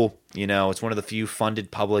school. It's one of the few funded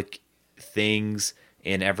public things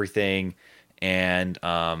in everything, and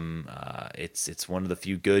it's one of the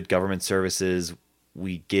few good government services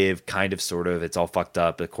we give, kind of, sort of. It's all fucked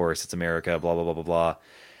up. Of course, it's America, blah, blah, blah, blah, blah.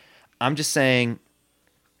 I'm just saying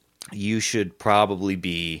you should probably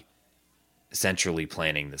be centrally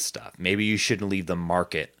planning this stuff. Maybe you shouldn't leave the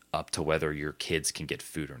market up to whether your kids can get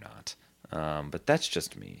food or not. But that's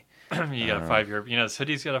just me. You got a 5-year, the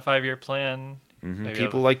city's got a 5-year plan. Mm-hmm.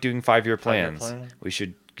 People like doing 5-year plans. We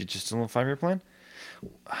should get just a little 5-year plan.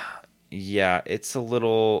 Yeah, it's a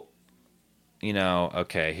little,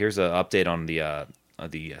 okay, here's an update on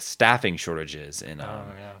the staffing shortages in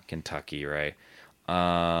Kentucky, right?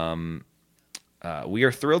 We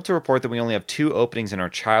are thrilled to report that we only have 2 openings in our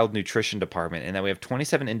child nutrition department and that we have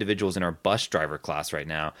 27 individuals in our bus driver class right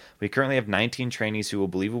now. We currently have 19 trainees who will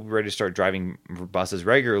believe will be ready to start driving buses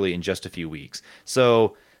regularly in just a few weeks.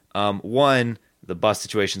 So, 1, the bus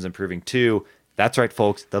situation's improving. 2, that's right,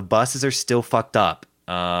 folks, the buses are still fucked up.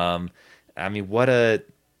 What a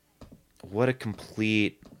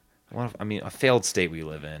complete A failed state we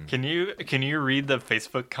live in. Can you read the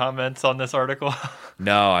Facebook comments on this article?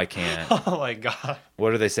 No, I can't. Oh my god.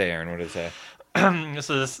 What do they say, Aaron? What do they say?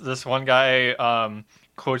 So this one guy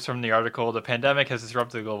quotes from the article: "The pandemic has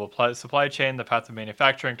disrupted the global supply chain, the path of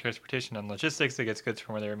manufacturing, transportation, and logistics that gets goods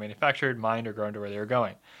from where they were manufactured, mined, or grown to where they were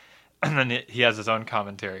going." And then he has his own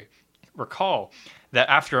commentary. Recall that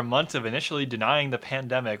after a month of initially denying the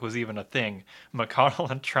pandemic was even a thing, McConnell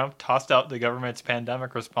and Trump tossed out the government's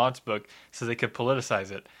pandemic response book so they could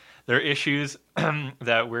politicize it. Their issues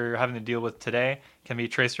that we're having to deal with today can be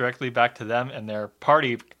traced directly back to them and their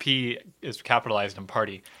party, P is capitalized in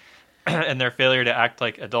party, and their failure to act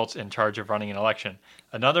like adults in charge of running an election.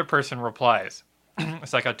 Another person replies,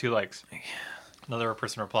 so I got 2 likes. Another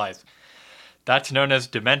person replies, "That's known as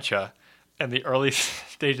dementia and the early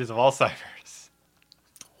stages of Alzheimer's."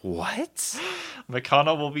 What?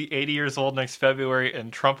 McConnell will be 80 years old next February,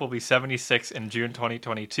 and Trump will be 76 in June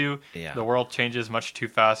 2022. Yeah. The world changes much too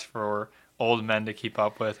fast for old men to keep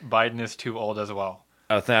up with. Biden is too old as well.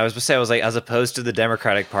 I was going to say, as opposed to the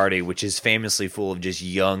Democratic Party, which is famously full of just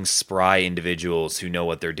young, spry individuals who know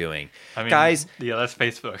what they're doing. I mean, guys, yeah, that's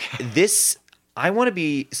Facebook. I want to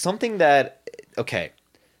be something that, okay,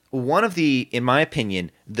 one of the, in my opinion,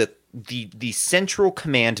 the central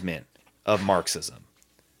commandment of Marxism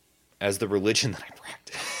as the religion that I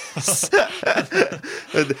practice.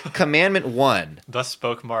 Commandment 1. Thus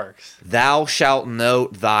spoke Marx. Thou shalt know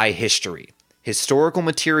thy history. Historical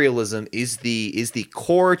materialism is the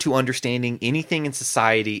core to understanding anything in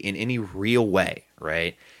society in any real way,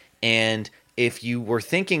 right? And if you were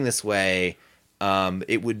thinking this way,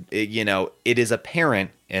 it is apparent.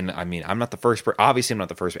 And I mean, I'm not the first. Obviously, I'm not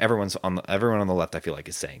the first. Everyone on the left, I feel like,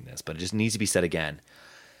 is saying this, but it just needs to be said again.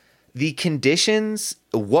 The conditions,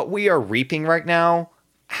 what we are reaping right now,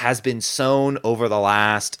 has been sown over the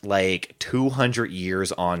last 200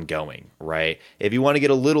 years ongoing, right? If you want to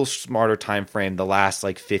get a little smarter time frame, the last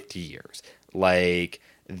 50 years,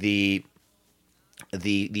 the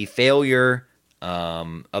failure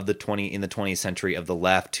of the 20th century of the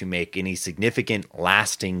left to make any significant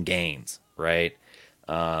lasting gains, right?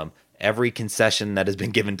 Every concession that has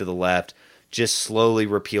been given to the left just slowly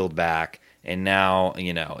repealed back. And now, in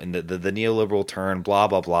the neoliberal turn, blah,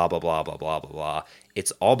 blah, blah, blah, blah, blah, blah, blah, blah.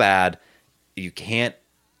 It's all bad. You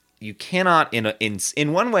cannot,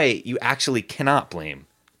 in one way, you actually cannot blame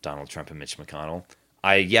Donald Trump and Mitch McConnell.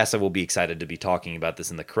 I will be excited to be talking about this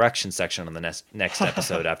in the correction section on the next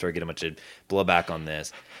episode after I get a bunch of blowback on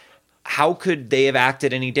this. How could they have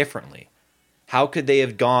acted any differently? How could they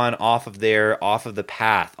have gone off of the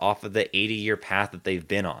 80-year path that they've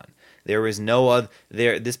been on? There was no other.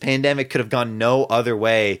 This pandemic could have gone no other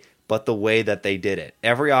way but the way that they did it.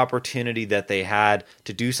 Every opportunity that they had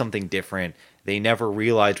to do something different, they never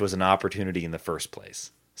realized was an opportunity in the first place.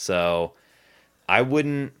 So,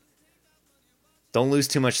 don't lose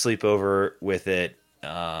too much sleep over with it.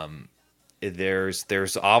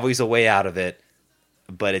 There's always a way out of it,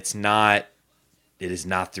 but it is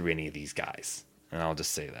not through any of these guys. And I'll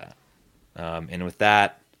just say that. And with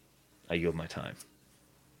that, I yield my time.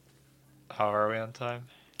 How are we on time?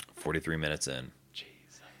 43 minutes in.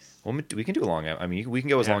 Jesus. Well, we can do a long. I mean, we can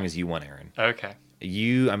go as long as you want, Aaron. Okay.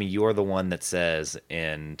 You are the one that says,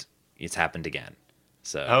 and it's happened again.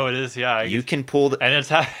 So. Oh, it is. Yeah. You can pull and it's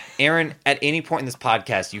Aaron. At any point in this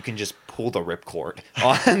podcast, you can just pull the ripcord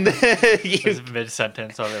on mid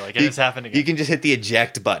sentence. I'll be like, and it's happened again. You can just hit the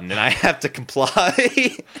eject button, and I have to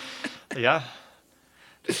comply. Yeah.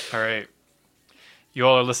 All right. You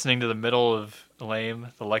all are listening to the middle of Lame,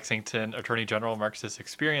 the Lexington Attorney General Marxist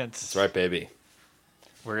Experience. That's right, baby.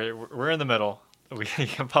 We're in the middle. You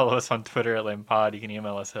can follow us on Twitter at LamePod. You can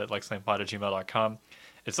email us at lexlamepod@gmail.com.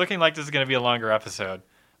 It's looking like this is going to be a longer episode,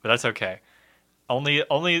 but that's okay. Only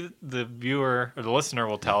the viewer or the listener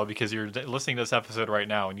will tell because you're listening to this episode right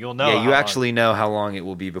now, and you'll know. Yeah, you actually know how long it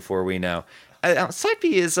will be before we know. Side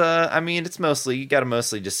B is, it's mostly, you gotta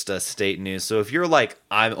mostly just state news. So if you're like,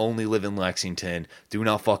 I only live in Lexington, do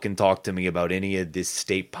not fucking talk to me about any of this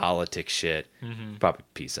state politics shit. Mm-hmm. Probably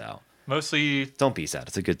peace out. Mostly. Don't peace out.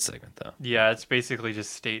 It's a good segment though. Yeah, it's basically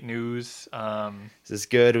just state news. This is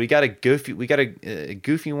good. We got a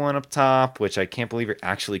goofy one up top, which I can't believe you're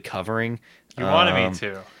actually covering. You wanted me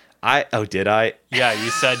to. Did I? Yeah, you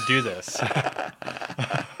said do this.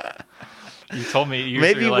 You told me.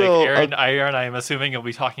 Maybe like, we'll. Aaron, I'm assuming you'll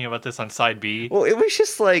be talking about this on side B. Well, it was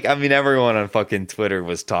just everyone on fucking Twitter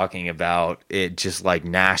was talking about it, just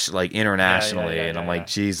internationally, and I'm like,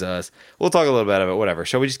 Jesus. We'll talk a little bit about it. Whatever.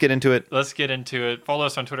 Shall we just get into it? Let's get into it. Follow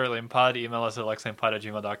us on Twitter at LamePod. Email us at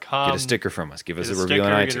lexlamepod@gmail.com. Get a sticker from us. Give us a review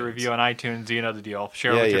on iTunes. Get a review on iTunes. You know the deal.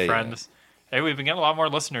 Share it with your friends. Hey, we've been getting a lot more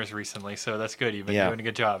listeners recently, so that's good. You've been doing a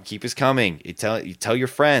good job. Keep us coming. You tell your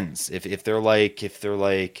friends if you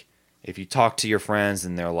talk to your friends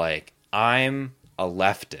and they're like, I'm a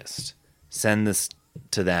leftist, send this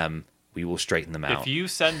to them. We will straighten them out. If you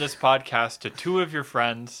send this podcast to 2 of your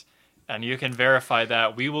friends and you can verify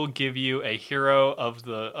that, we will give you a Hero of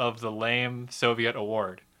the Lame Soviet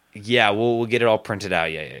Award. Yeah, we'll get it all printed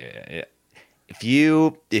out. Yeah.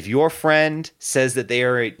 If your friend says that they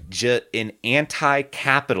are an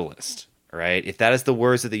anti-capitalist, right? If that is the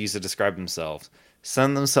words that they use to describe themselves,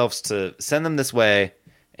 send them this way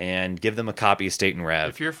and give them a copy of State and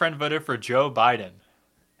Rev. If your friend voted for Joe Biden,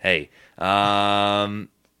 hey, so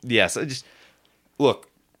just look,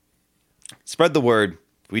 spread the word.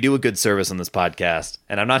 We do a good service on this podcast,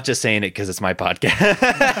 and I'm not just saying it because it's my podcast.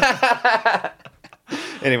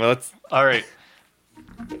 Anyway, all right.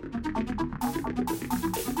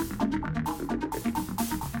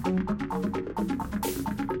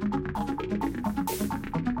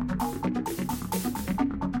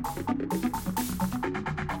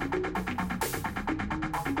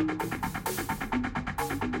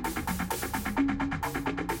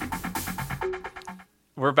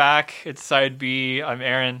 We're back. It's Side B. I'm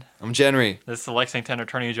Aaron. I'm Jenry. This is the Lexington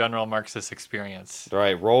Attorney General Marxist Experience. All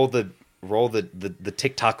right, roll the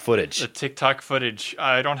TikTok footage. The TikTok footage.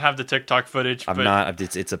 I don't have the TikTok footage. I'm not.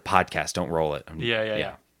 It's a podcast. Don't roll it.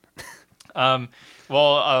 Yeah.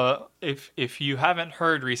 If you haven't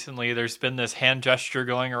heard recently, there's been this hand gesture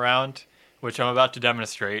going around, which I'm about to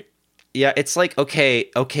demonstrate. Yeah, it's like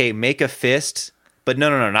okay, make a fist. But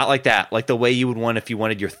no, not like that. Like the way you would want if you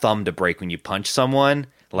wanted your thumb to break when you punch someone,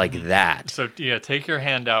 like that. So, take your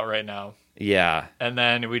hand out right now. Yeah. And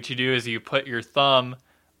then what you do is you put your thumb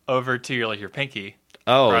over to your pinky.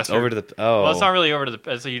 Oh, it's over to the... Oh. Well, it's not really over to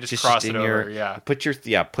the... So you just cross it over, Put your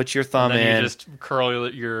thumb and then in. you just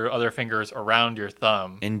curl your other fingers around your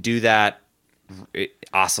thumb. And do that...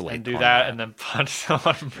 Oscillate. And do that, and then punch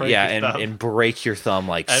someone and break your thumb. and break your thumb,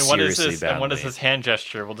 like, and seriously badly. And what is this hand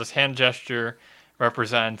gesture? Well, this hand gesture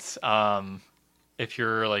represents if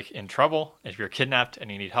you're in trouble, if you're kidnapped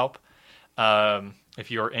and you need help,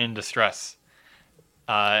 if you're in distress,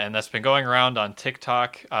 and that's been going around on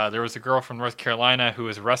TikTok. There was a girl from North Carolina who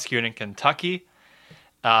was rescued in Kentucky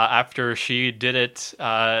after she did it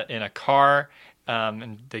in a car,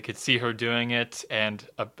 and they could see her doing it, and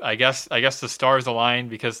I guess the stars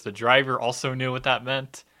aligned because the driver also knew what that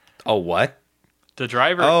meant. Oh, what? The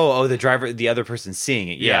driver. Oh, the driver, the other person seeing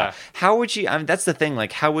it. Yeah. How would you? I mean, that's the thing.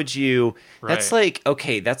 Like, how would you? Right. That's like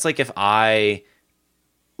That's like if I,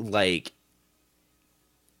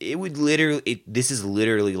 it would literally. This is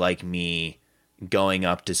literally like me going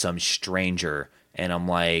up to some stranger and I'm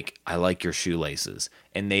like, I like your shoelaces,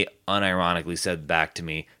 and they unironically said back to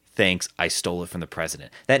me, thanks, I stole it from the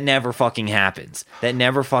president. That never fucking happens. It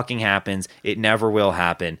never will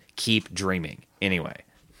happen. Keep dreaming. Anyway.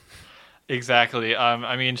 Exactly.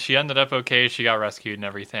 I mean, she ended up okay. She got rescued and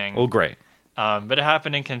everything. Oh, great. But it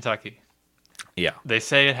happened in Kentucky. Yeah. They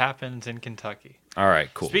say it happens in Kentucky. All right,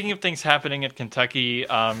 cool. Speaking of things happening in Kentucky,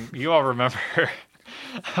 you all remember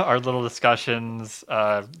our little discussions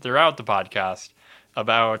throughout the podcast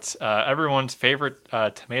about everyone's favorite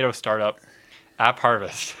tomato startup, App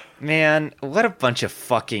Harvest. Man, what a bunch of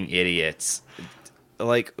fucking idiots.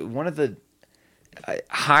 Like, one of the...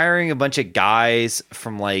 hiring a bunch of guys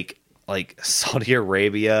from, like Saudi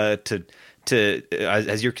Arabia to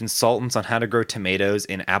as your consultants on how to grow tomatoes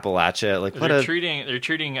in Appalachia. Like, they're treating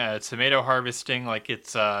tomato harvesting like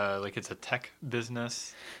it's a tech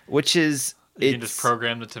business. You can just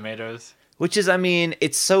program the tomatoes. Which is, I mean,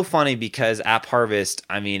 it's so funny because App Harvest,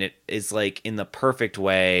 I mean, it is like in the perfect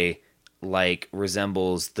way, like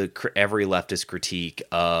resembles every leftist critique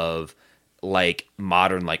of like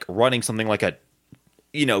modern, like running something like a,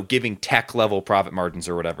 giving tech level profit margins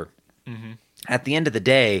or whatever. Mm-hmm. At the end of the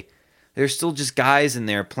day, there's still just guys in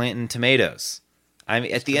there planting tomatoes. I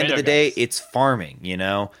mean, at the end of the day, it's farming,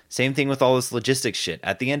 Same thing with all this logistics shit.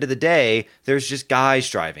 At the end of the day, there's just guys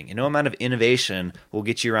driving. And no amount of innovation will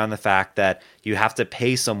get you around the fact that you have to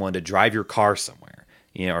pay someone to drive your car somewhere,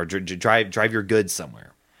 or drive your goods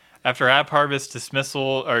somewhere. After App Harvest's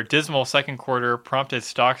dismal second quarter prompted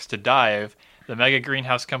stocks to dive, the mega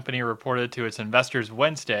greenhouse company reported to its investors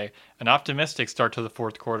Wednesday an optimistic start to the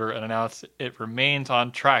fourth quarter and announced it remains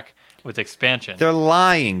on track with expansion. They're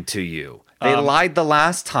lying to you. They lied the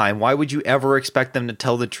last time. Why would you ever expect them to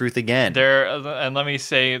tell the truth again? And let me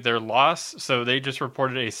say their loss. So they just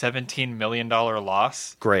reported a $17 million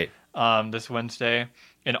loss. Great. This Wednesday.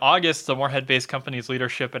 In August, the Morehead-based company's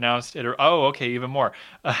leadership announced it. Oh, okay, even more.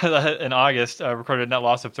 In August, recorded a net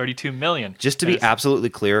loss of $32 million. Just to be absolutely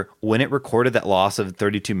clear, when it recorded that loss of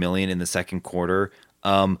 $32 million in the second quarter,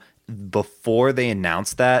 before they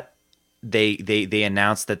announced that, they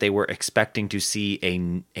announced that they were expecting to see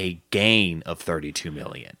a gain of $32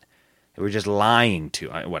 million. They were just lying to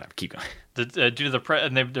whatever. Keep going. Due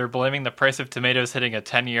to they're blaming the price of tomatoes hitting a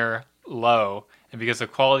 10-year low, and because the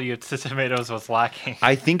quality of the tomatoes was lacking.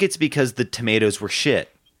 I think it's because the tomatoes were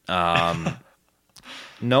shit. No,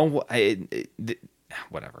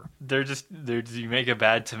 whatever. You make a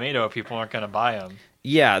bad tomato, people aren't going to buy them.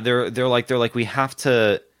 Yeah, they're like we have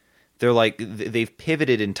to. They're like they've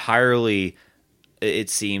pivoted entirely. It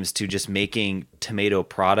seems to just making tomato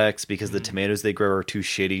products because the tomatoes they grow are too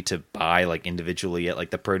shitty to buy like individually at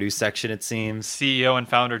like the produce section. It seems CEO and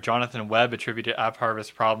founder Jonathan Webb attributed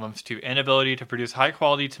AppHarvest problems to inability to produce high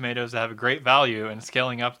quality tomatoes that have a great value and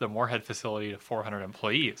scaling up the Morehead facility to 400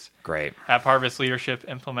 employees. Great. AppHarvest leadership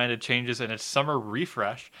implemented changes in its summer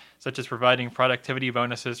refresh, such as providing productivity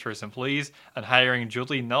bonuses for its employees and hiring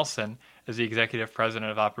Julie Nelson as the executive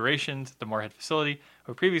president of operations at the Morehead facility,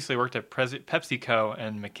 who previously worked at PepsiCo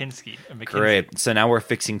and McKinsey. Great. So now we're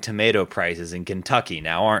fixing tomato prices in Kentucky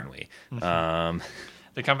now, aren't we? Mm-hmm.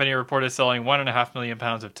 The company reported selling 1.5 million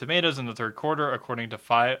pounds of tomatoes in the third quarter, amounting to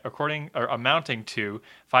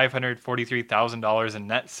 $543,000 in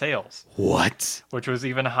net sales. What? Which was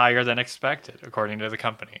even higher than expected, according to the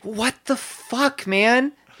company. What the fuck,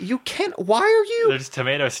 man? You can't. Why are you? There's a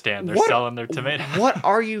tomato stand. They're selling their tomatoes. What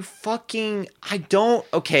are you fucking? I don't.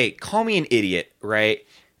 Okay, call me an idiot, right?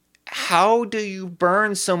 How do you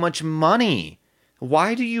burn so much money?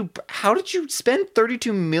 How did you spend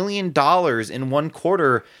 $32 million in one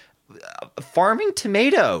quarter farming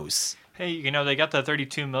tomatoes? Hey, they got the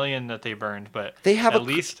 $32 million that they burned, but they have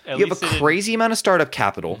you have a crazy amount of startup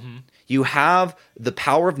capital. Mm-hmm. You have the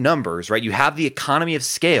power of numbers, right? You have the economy of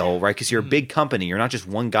scale, right? Because you're a big company. You're not just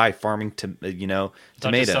one guy farming, tomatoes.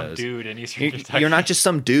 Not just some dude in Eastern Kentucky. You're not just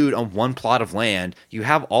some dude on one plot of land. You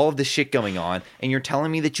have all of this shit going on, and you're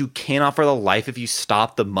telling me that you cannot, for the life, if you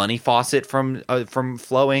stop the money faucet from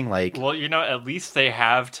flowing. Like, well, at least they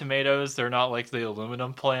have tomatoes. They're not like the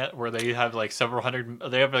aluminum plant where they have like several hundred.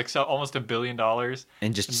 They have like almost $1 billion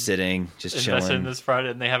and just sitting, just invested chilling in this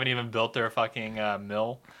project, and they haven't even built their fucking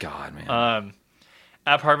mill. God, man.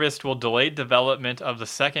 AppHarvest will delay development of the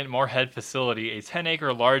second Morehead facility, a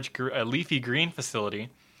 10-acre large leafy green facility,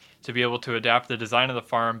 to be able to adapt the design of the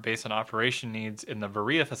farm based on operation needs in the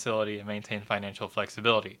Berea facility and maintain financial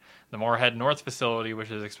flexibility. The Morehead North facility, which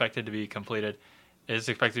is expected to be completed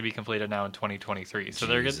now in 2023. So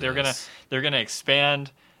they're gonna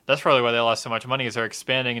expand. That's probably why they lost so much money, is they're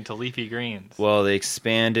expanding into leafy greens. Well, they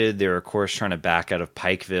expanded. They're, of course, trying to back out of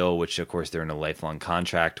Pikeville, which, of course, they're in a lifelong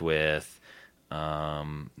contract with.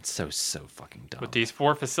 So fucking dumb. With these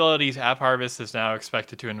 4 facilities, AppHarvest is now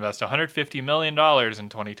expected to invest $150 million in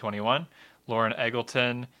 2021. Lauren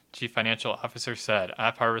Eggleton, Chief Financial Officer, said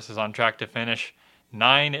AppHarvest is on track to finish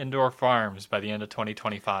 9 indoor farms by the end of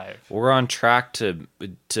 2025. We're on track to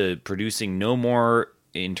producing no more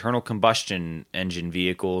internal combustion engine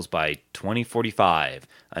vehicles by 2045.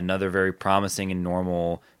 Another very promising and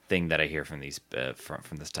normal thing that I hear from these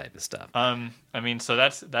from this type of stuff. So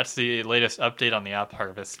that's the latest update on the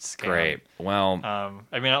AppHarvest scam. Great. Well,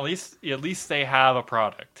 at least they have a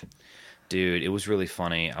product. Dude, it was really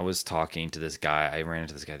funny. I was talking to this guy. I ran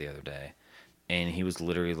into this guy the other day, and he was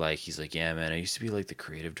literally like, he's like, yeah, man, I used to be like the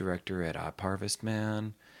creative director at AppHarvest,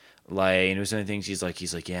 man. Like, and it was one of the things he's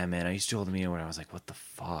like, yeah, man, I used to hold the meeting when I was like, what the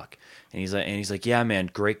fuck? And he's like, yeah, man,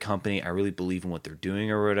 great company. I really believe in what they're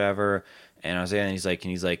doing or whatever. And I was like,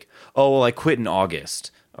 and he's like, oh, well, I quit in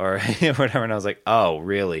August or whatever. And I was like, oh,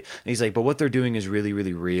 really? And he's like, but what they're doing is really,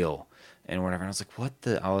 really real and whatever. And I was like, what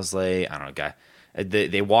the? I was like, I don't know, guy.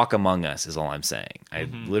 They walk among us is all I'm saying. I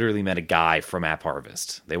literally met a guy from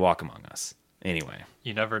AppHarvest. They walk among us. Anyway.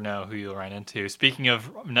 You never know who you'll run into. Speaking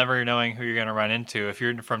of never knowing who you're going to run into, if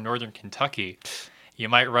you're from Northern Kentucky, you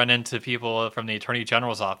might run into people from the Attorney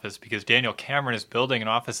General's office because Daniel Cameron is building an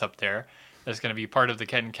office up there that's going to be part of the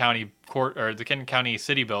Kenton County Court or the Kenton County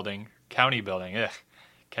City building, Kenton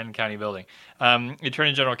County building.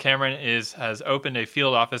 Attorney General Cameron has opened a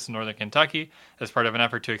field office in Northern Kentucky as part of an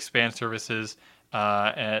effort to expand services,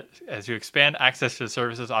 as to expand access to the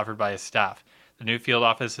services offered by his staff. The new field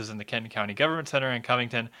office is in the Kenton County Government Center in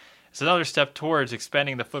Covington. It's another step towards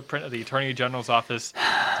expanding the footprint of the Attorney General's office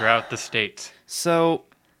throughout the state. So,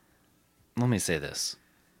 let me say this.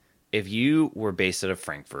 If you were based out of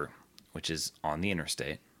Frankfort, which is on the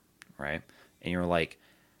interstate, right? And you're like,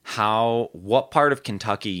 what part of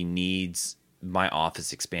Kentucky needs my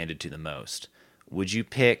office expanded to the most? Would you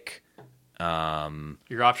pick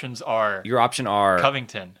Your options are your option are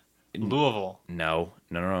Covington, Louisville, no,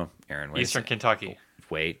 Aaron. Wait Eastern Kentucky.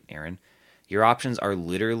 Wait, Aaron. Your options are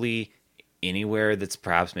literally anywhere that's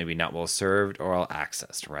perhaps maybe not well served or well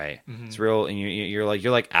accessed, right? It's real, and you're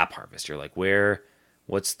like App Harvest. You're like, where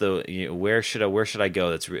should I go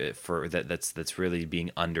that's really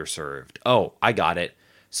being underserved? Oh, I got it.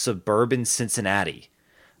 Suburban Cincinnati.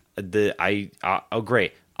 Oh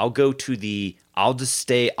great. I'll go on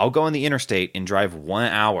the interstate and drive 1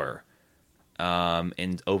 hour,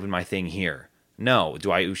 and open my thing here. No,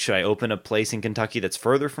 should I open a place in Kentucky that's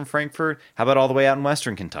further from Frankfort? How about all the way out in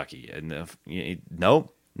Western Kentucky?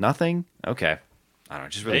 Nope, nothing. Okay, I don't know,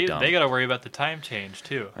 just really dumb. They got to worry about the time change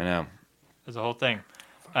too. I know. There's a whole thing.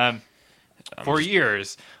 For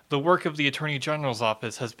years, the work of the Attorney General's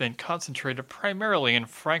office has been concentrated primarily in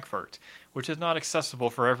Frankfort, which is not accessible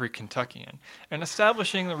for every Kentuckian. And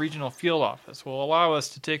establishing the regional field office will allow us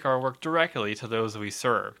to take our work directly to those we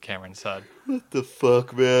serve, Cameron said. What the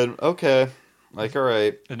fuck, man? Okay. Like, all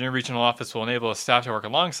right. The new regional office will enable staff to work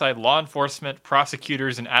alongside law enforcement,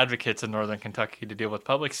 prosecutors, and advocates in northern Kentucky to deal with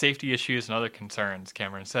public safety issues and other concerns,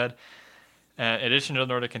 Cameron said. In addition to the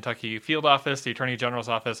Northern Kentucky field office, the Attorney General's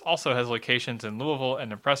office also has locations in Louisville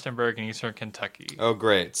and in Prestonburg in eastern Kentucky. Oh,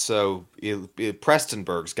 great. So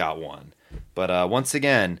Prestonburg's got one. But once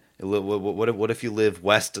again, what if you live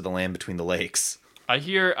west of the land between the lakes? I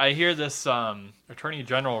hear this Attorney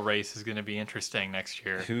General race is going to be interesting next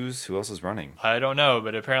year. Who else is running? I don't know,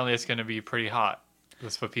 but apparently it's going to be pretty hot.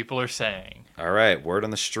 That's what people are saying. All right, word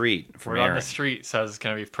on the street from Aaron. Word on the street says it's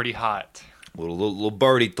going to be pretty hot. Little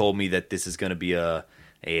birdie told me that this is going to be a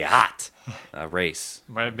hot race.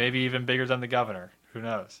 Maybe even bigger than the governor. Who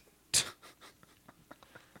knows?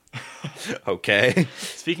 Okay.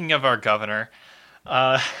 Speaking of our governor,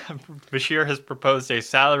 Beshear has proposed a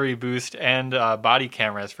salary boost and body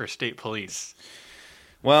cameras for state police.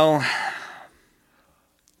 Well,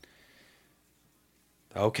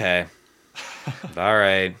 okay. All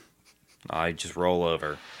right. I just roll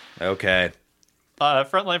over. Okay.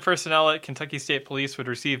 Frontline personnel at Kentucky State Police would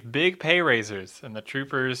receive big pay raises, and the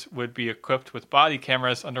troopers would be equipped with body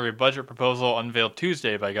cameras under a budget proposal unveiled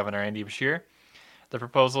Tuesday by Governor Andy Beshear. The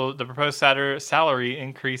proposed salary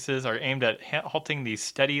increases are aimed at halting the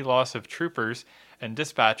steady loss of troopers and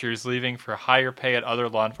dispatchers leaving for higher pay at other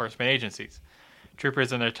law enforcement agencies.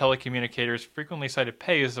 Troopers and their telecommunicators frequently cited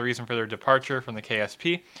pay as the reason for their departure from the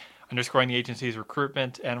KSP, underscoring the agency's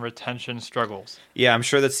recruitment and retention struggles. Yeah, I'm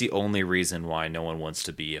sure that's the only reason why no one wants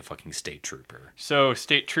to be a fucking state trooper. So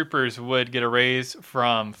state troopers would get a raise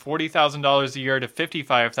from $40,000 a year to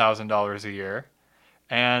 $55,000 a year.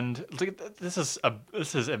 And look, this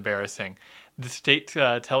is embarrassing. The state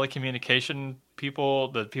telecommunication people,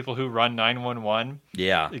 the people who run 911,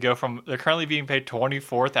 yeah, they're currently being paid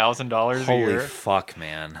 $24,000 a year. Holy fuck,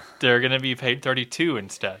 man! They're gonna be paid $32,000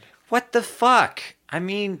 instead. What the fuck? I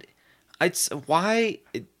mean,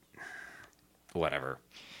 whatever.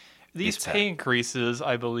 These pay increases,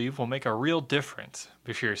 I believe, will make a real difference,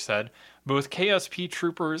 Beshear said. Both KSP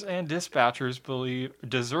troopers and dispatchers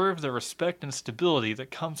deserve the respect and stability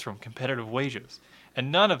that comes from competitive wages.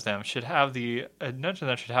 And none of them should have to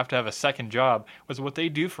have a second job with what they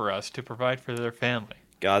do for us to provide for their family.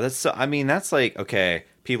 God, that's like, okay,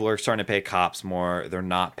 people are starting to pay cops more. They're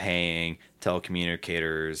not paying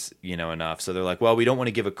telecommunicators, enough. So they're like, well, we don't want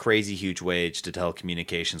to give a crazy huge wage to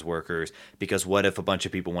telecommunications workers because what if a bunch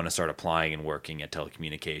of people want to start applying and working at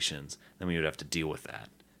telecommunications? Then we would have to deal with that.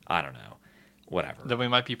 I don't know. Whatever. Then we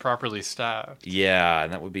might be properly staffed. Yeah,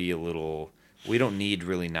 and that would be a little... We don't need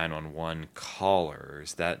really 911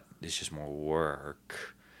 callers. That is just more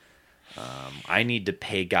work. I need to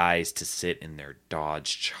pay guys to sit in their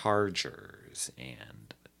Dodge Chargers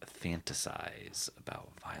and fantasize about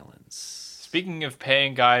violence. Speaking of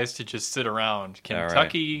paying guys to just sit around,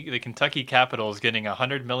 the Kentucky Capitol is getting a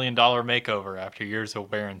 $100 million makeover after years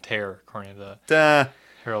of wear and tear, according to the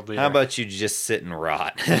Herald Leader. How about you just sit and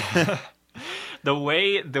rot? The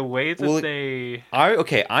way that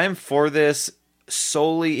I am for this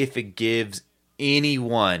solely if it gives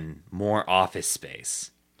anyone more office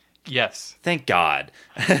space. Yes. Thank God.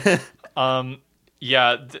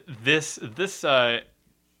 This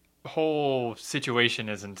whole situation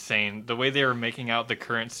is insane. The way they were making out the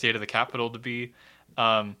current state of the Capitol to be.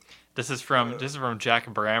 This is from Jack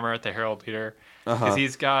Brammer at the Herald Leader, because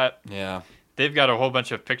they've got a whole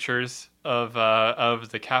bunch of pictures of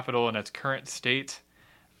the Capitol in its current state.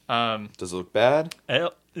 Does it look bad?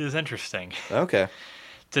 It is interesting. Okay.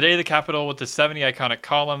 Today, the Capitol, with the 70 iconic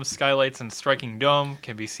columns, skylights, and striking dome,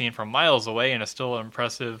 can be seen from miles away and is still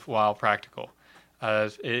impressive while practical.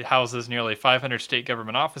 It houses nearly 500 state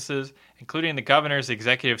government offices, including the governor's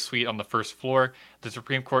executive suite on the first floor, the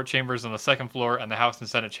Supreme Court chambers on the second floor, and the House and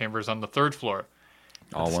Senate chambers on the third floor.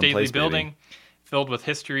 All The one stately place, building, baby. filled with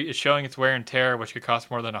history, is showing its wear and tear, which could cost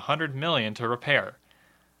more than $100 million to repair.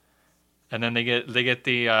 And then they get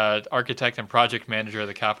the architect and project manager of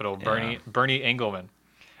the Capitol, Bernie Engelman.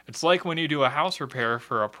 It's like when you do a house repair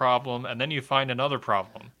for a problem and then you find another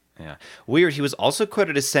problem. Yeah. Weird. He was also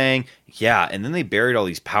quoted as saying, yeah, and then they buried all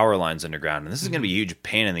these power lines underground, and this is going to be a huge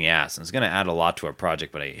pain in the ass, and it's going to add a lot to our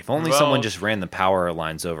project, but if only someone just ran the power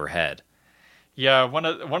lines overhead. Yeah, one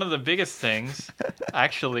of the biggest things,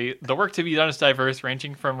 actually, the work to be done is diverse,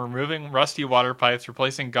 ranging from removing rusty water pipes,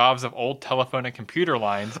 replacing gobs of old telephone and computer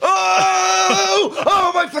lines.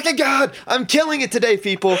 Oh my fucking God. I'm killing it today,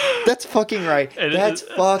 people. That's fucking right. That's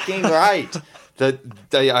fucking right.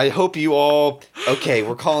 I hope you all... Okay,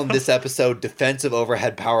 we're calling this episode Defensive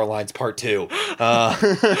Overhead Power Lines Part 2.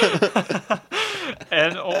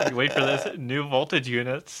 And wait for this, new voltage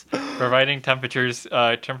units, providing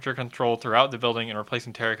temperature control throughout the building and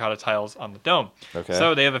replacing terracotta tiles on the dome. Okay.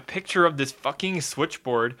 So they have a picture of this fucking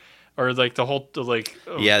switchboard, or like the whole like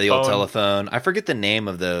the old telephone. I forget the name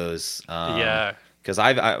of those. Because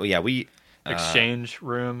we exchange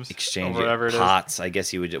rooms, exchange or whatever it is. pots. I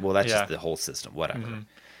guess you would. Well, that's just the whole system. Whatever. Mm-hmm.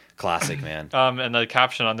 Classic, man. And the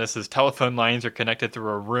caption on this is telephone lines are connected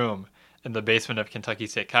through a room in the basement of Kentucky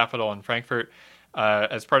State Capitol in Frankfort.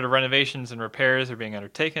 As part of renovations and repairs are being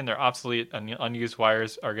undertaken, their obsolete and unused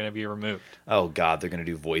wires are going to be removed. Oh, God, they're going to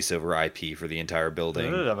do voice over IP for the entire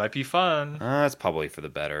building. That might be fun. That's probably for the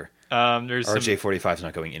better. There's RJ45 is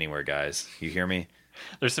not going anywhere, guys. You hear me?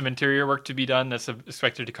 There's some interior work to be done that's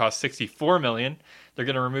expected to cost $64 million. They're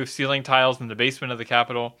going to remove ceiling tiles in the basement of the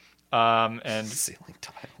Capitol. And ceiling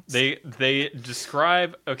tiles. They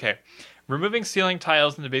describe... Okay. Removing ceiling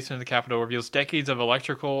tiles in the basement of the Capitol reveals decades of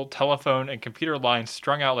electrical, telephone, and computer lines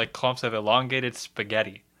strung out like clumps of elongated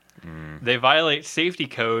spaghetti. They violate safety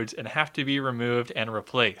codes and have to be removed and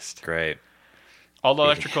replaced. Great. All the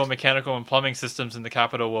electrical, mechanical, and plumbing systems in the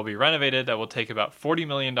Capitol will be renovated. That will take about $40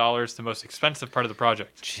 million, the most expensive part of the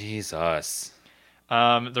project. Jesus.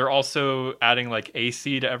 They're also adding like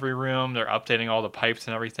AC to every room. They're updating all the pipes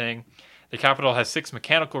and everything. The Capitol has 6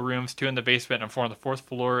 mechanical rooms, 2 in the basement and 4 on the 4th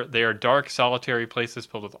floor. They are dark, solitary places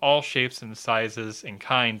filled with all shapes and sizes and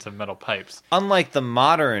kinds of metal pipes. Unlike the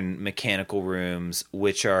modern mechanical rooms,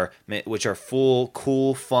 which are full,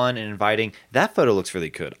 cool, fun, and inviting, that photo looks really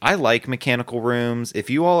good. I like mechanical rooms. If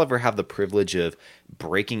you all ever have the privilege of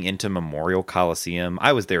breaking into Memorial Coliseum,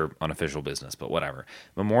 I was there on official business, but whatever.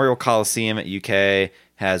 Memorial Coliseum at UK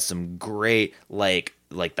has some great, like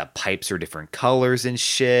the pipes are different colors and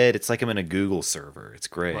shit. It's like I'm in a Google server. It's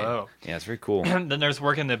great. Whoa. Yeah, it's very cool. Then there's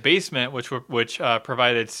work in the basement, which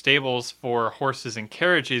provided stables for horses and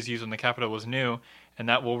carriages used when the Capitol was new, and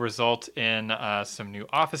that will result in some new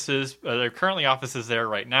offices. There are currently offices there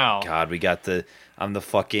right now. God, I'm the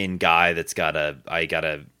fucking guy that's I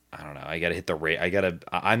gotta hit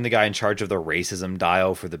I'm the guy in charge of the racism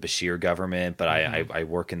dial for the Bashir government, but I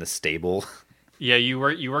work in the stable. Yeah, you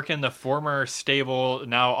work in the former stable,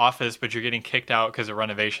 now office, but you're getting kicked out because of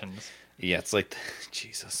renovations. Yeah, it's like,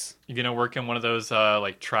 Jesus. You're gonna work in one of those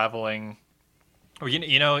like traveling, or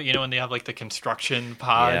you know when they have like the construction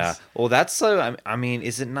pods. Yeah. Well, that's I mean,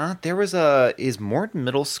 is it not? Is Morton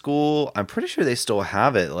Middle School? I'm pretty sure they still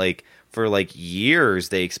have it. Like for like years,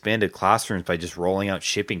 they expanded classrooms by just rolling out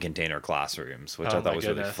shipping container classrooms, which I thought was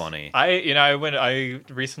really funny. I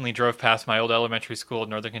recently drove past my old elementary school in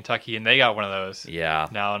Northern Kentucky, and they got one of those. Yeah.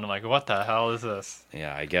 Now, and I'm like, what the hell is this?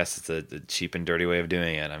 Yeah, I guess it's a cheap and dirty way of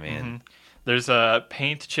doing it. I mean, there's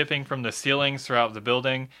paint chipping from the ceilings throughout the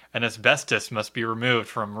building, and asbestos must be removed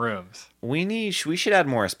from rooms. We should add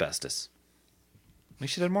more asbestos.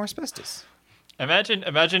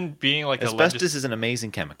 Imagine being like asbestos is an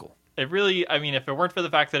amazing chemical. It really, I mean, if it weren't for the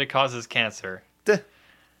fact that it causes cancer.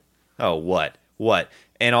 Oh, what?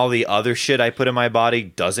 And all the other shit I put in my body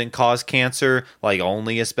doesn't cause cancer, like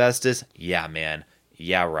only asbestos? Yeah, man.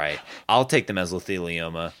 Yeah, right. I'll take the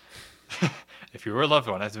mesothelioma. If your loved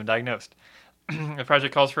one has been diagnosed. The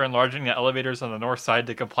project calls for enlarging the elevators on the north side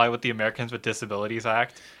to comply with the Americans with Disabilities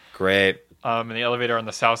Act. Great. And the elevator on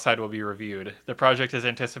the south side will be reviewed. The project is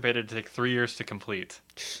anticipated to take 3 years to complete.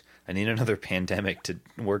 I need another pandemic to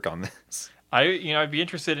work on this. I'd be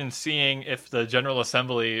interested in seeing if the General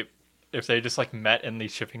Assembly, if they just like met in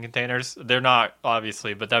these shipping containers. They're not,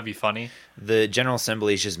 obviously, but that'd be funny. The General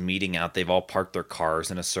Assembly is just meeting out. They've all parked their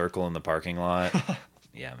cars in a circle in the parking lot.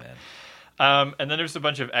 Yeah, man. And then there's a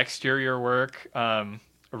bunch of exterior work. A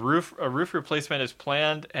roof replacement is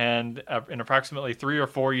planned, and in approximately 3 or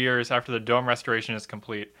 4 years after the dome restoration is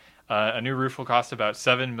complete, a new roof will cost about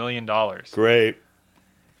 $7 million. Great.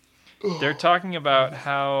 They're talking about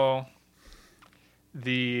how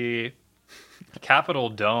the Capitol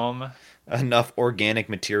Dome... Enough organic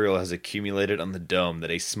material has accumulated on the dome that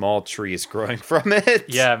a small tree is growing from it.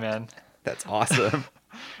 Yeah, man. That's awesome.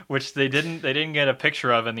 Which they didn't get a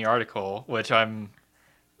picture of in the article, which I'm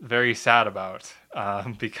very sad about,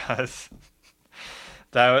 because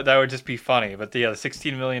that would just be funny. But the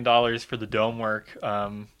 $16 million for the dome work,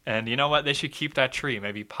 and you know what? They should keep that tree.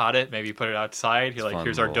 Maybe pot it. Maybe put it outside. You're like,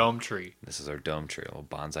 here's our dome tree. This is our dome tree, a little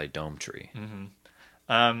bonsai dome tree.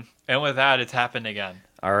 Mm-hmm. And with that, it's happened again.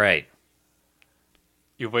 All right.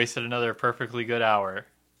 You've wasted another perfectly good hour,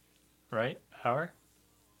 right? Hour?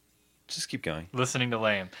 Just keep going. Listening to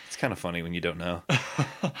Lame. It's kind of funny when you don't know.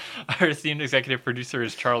 Our esteemed executive producer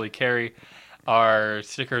is Charlie Carey. Our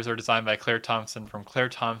stickers are designed by Claire Thompson from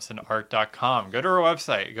ClaireThompsonArt.com. Go to her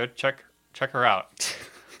website. Go check her out.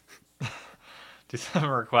 Do some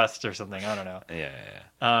requests or something. I don't know.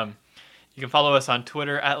 Yeah. You can follow us on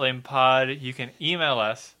Twitter at LamePod. You can email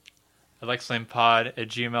us at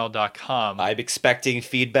LexLamePod@gmail.com. I'm expecting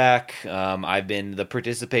feedback. The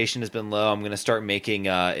participation has been low. I'm going to start making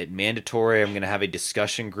it mandatory. I'm going to have a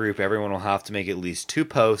discussion group. Everyone will have to make at least 2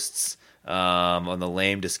 posts on the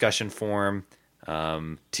Lame discussion forum.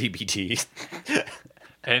 TBD.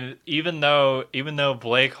 And even though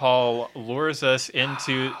Blake Hall lures us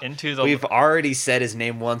into the... We've already said his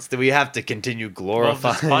name once. Do we have to continue glorifying?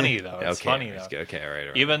 Well, it's funny, though. It's funny, though. Okay, all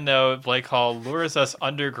right. Even though Blake Hall lures us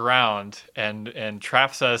underground and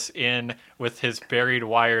traps us in with his buried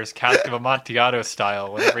wires, Cask of Amontillado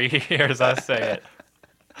style, whenever he hears us say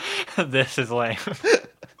it. This is lame.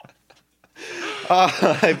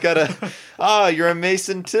 You're a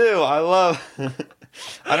Mason too.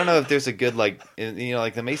 I don't know if there's a good, like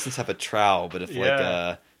the Masons have a trowel, but if you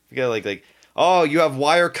got you have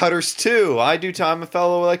wire cutters too. I do too. I'm a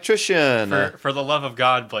fellow electrician. For the love of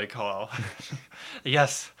God, Blake Hall.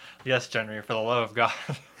 Yes, Jenry, for the love of God.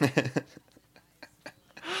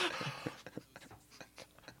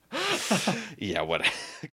 Yeah, what?